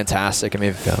fantastic. I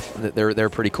mean, they're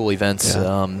pretty cool events.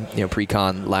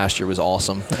 Pre-con last year was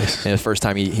awesome. Nice. And the first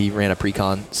time he ran a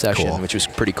pre-con session, which was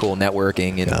pretty cool,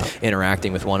 networking and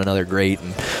interacting with one another, great.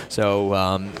 And so,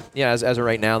 as of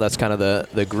right now, that's kind of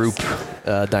the group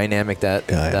dynamic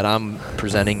that I'm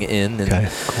presenting in. And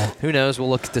who knows? We'll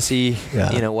look to see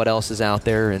what else is out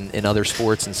there in other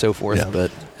sports and so forth.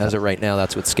 But as of right now,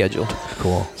 that's what's scheduled.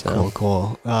 Cool.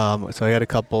 So I got a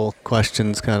couple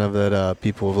questions kind of that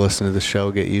people who listen to the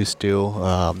show get used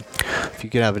to. If you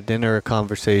could have a dinner or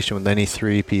conversation with any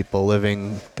three people,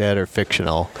 living, dead, or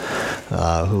fictional,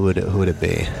 who would it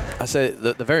be? I say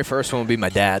the very first one would be my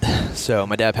dad. So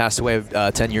my dad passed away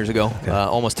 10 years ago,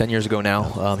 almost 10 years ago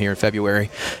now, here in February.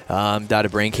 Died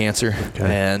of brain cancer.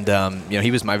 And,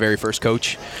 he was my very first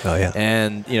coach. Oh, yeah.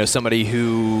 And, somebody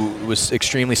who was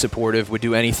extremely supportive, would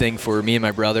do anything for me and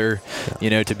my brother,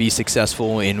 to be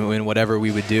successful in whatever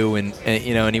we would do. And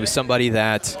he was somebody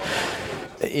that,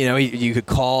 you could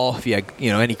call if you had,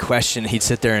 any question. He'd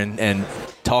sit there and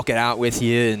talk it out with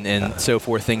you and so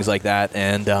forth, things like that.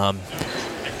 And,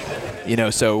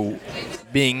 so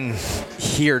being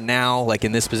here now, like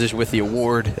in this position with the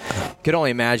award, could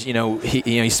only imagine,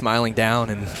 he's smiling down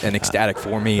and ecstatic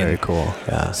for me. Very cool.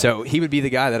 Yeah. So he would be the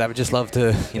guy that I would just love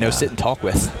to, sit and talk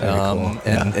with,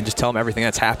 and just tell him everything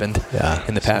that's happened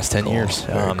in the past 10 years.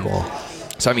 Very cool.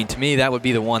 So, I mean, to me, that would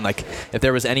be the one. Like, if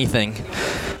there was anything,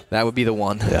 that would be the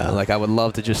one. Yeah. Like, I would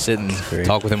love to just sit and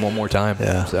talk with him one more time.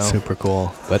 Yeah, so, super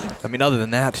cool. But, I mean, other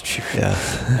than that, yeah.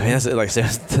 I mean, that's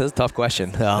a tough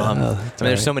question. I mean,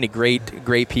 there's so many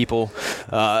great people.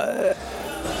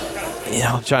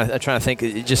 I'm trying to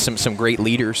think, just some great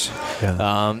leaders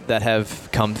that have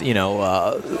come.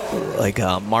 Like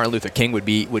Martin Luther King would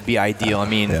be ideal. I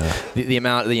mean, the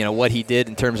amount, what he did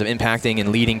in terms of impacting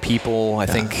and leading people. I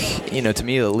think, to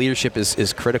me, the leadership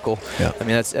is critical. Yeah. I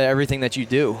mean, that's everything that you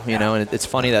do. And it's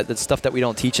funny that it's stuff that we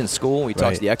don't teach in school. We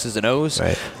talk to the X's and O's,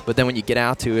 but then when you get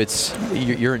out to it's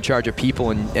you're in charge of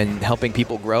people and helping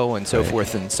people grow and so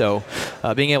forth. And so,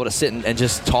 being able to sit and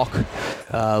just talk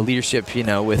leadership,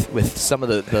 with some of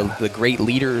the great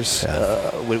leaders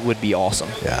would be awesome.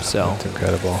 Yeah, so that's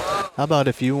incredible. How about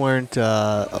if you weren't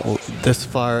this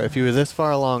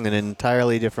far along in an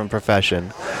entirely different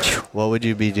profession, what would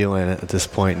you be doing at this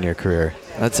point in your career?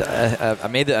 I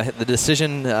made the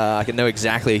decision. I can know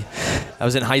exactly. I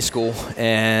was in high school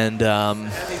and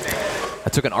I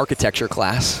took an architecture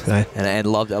class, and I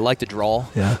liked to draw.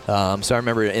 Yeah. So I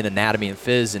remember in anatomy and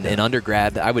phys in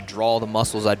undergrad, I would draw the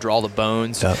muscles, I'd draw the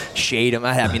bones, shade them.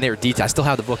 I mean, they were detailed. I still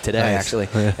have the book today, actually,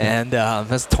 and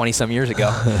that's 20-some years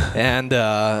ago. And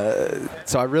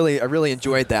so I really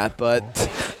enjoyed that, but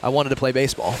I wanted to play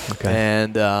baseball. Okay.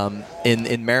 And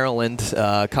in Maryland,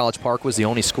 College Park was the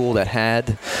only school that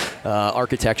had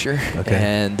architecture. Okay.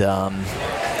 And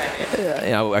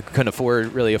I couldn't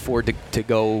afford to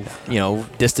go,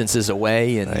 distances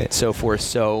away and so forth.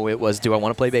 So it was, do I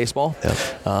want to play baseball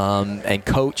and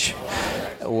coach,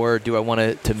 or do I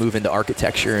want to move into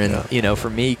architecture? And for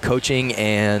me, coaching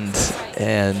and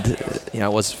I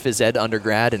was phys ed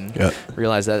undergrad and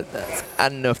realized that I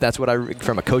don't know if that's what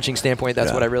from a coaching standpoint,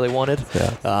 that's what I really wanted.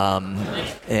 That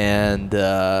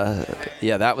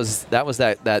was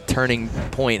that turning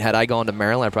point. Had I gone to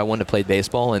Maryland, I probably wouldn't have played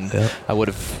baseball, and I would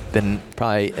have been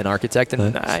probably an architect,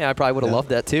 and I probably would have loved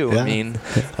that too. I mean,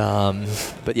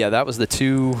 but that was the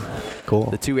two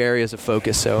areas of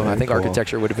focus. So I think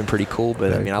architecture would have been pretty cool,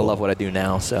 but I love what I do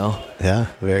now. So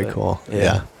very cool.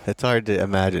 Yeah. It's hard to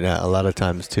imagine that. A lot of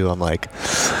times too, I'm like,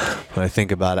 when I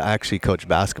think about it, I actually coached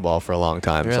basketball for a long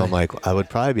time. Really? So I'm like, I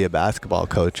would probably be a basketball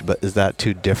coach, but is that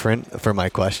too different for my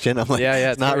question? I'm like,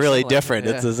 it's not really different.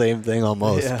 It's the same thing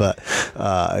almost. But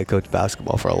I coached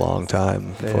basketball for a long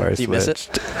time before I switched. Do you miss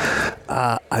it?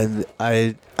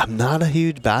 I'm not a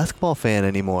huge basketball fan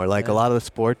anymore. Like a lot of the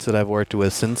sports that I've worked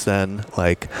with since then,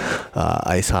 like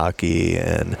ice hockey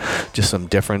and just some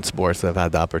different sports that I've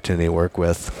had the opportunity to work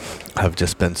with, have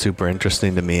just been super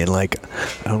interesting to me. And like,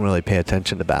 I don't really pay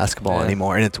attention to basketball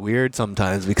anymore. And it's weird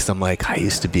sometimes because I'm like, I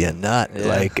used to be a nut. Yeah.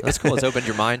 Like, that's cool. It's opened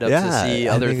your mind up to see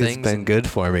other things. It's been good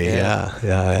for me. Yeah.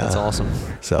 That's awesome.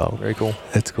 So very cool.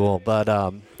 It's cool.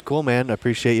 But cool, man. I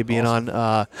appreciate you being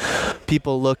on.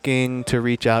 People looking to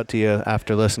reach out to you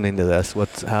after listening to this,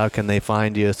 how can they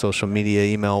find you? Social media,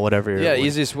 email, whatever.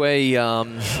 Easiest way.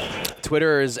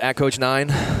 Twitter is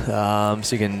 @Coach9,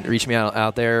 so you can reach me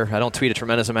out there. I don't tweet a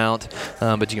tremendous amount,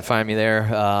 but you can find me there.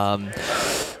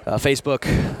 Facebook,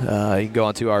 you can go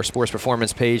onto our sports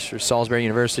performance page for Salisbury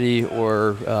University,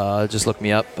 or just look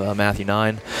me up, Matthew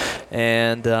 9.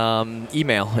 And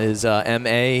email is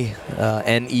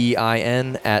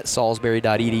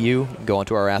manein@salisbury.edu. Go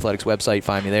onto our athletics website,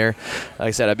 find me there. Like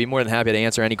I said, I'd be more than happy to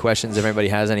answer any questions if anybody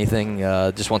has anything,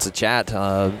 just wants to chat.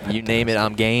 You name it,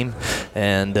 I'm game.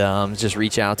 And just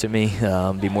reach out to me.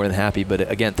 Be more than happy. But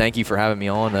again, thank you for having me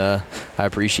on. I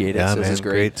appreciate it. Yeah, This is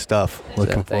great stuff.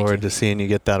 Looking forward to seeing you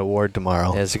get that award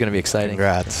tomorrow. Yeah, it's going to be exciting.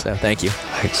 Congrats. So thank you.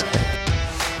 Thanks.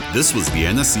 This was the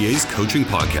NSCA's Coaching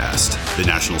Podcast. The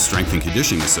National Strength and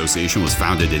Conditioning Association was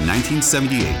founded in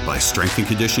 1978 by strength and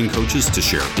conditioning coaches to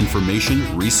share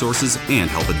information, resources, and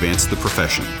help advance the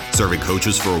profession. Serving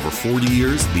coaches for over 40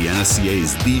 years, the NSCA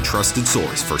is the trusted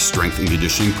source for strength and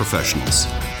conditioning professionals.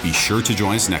 Be sure to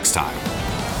join us next time.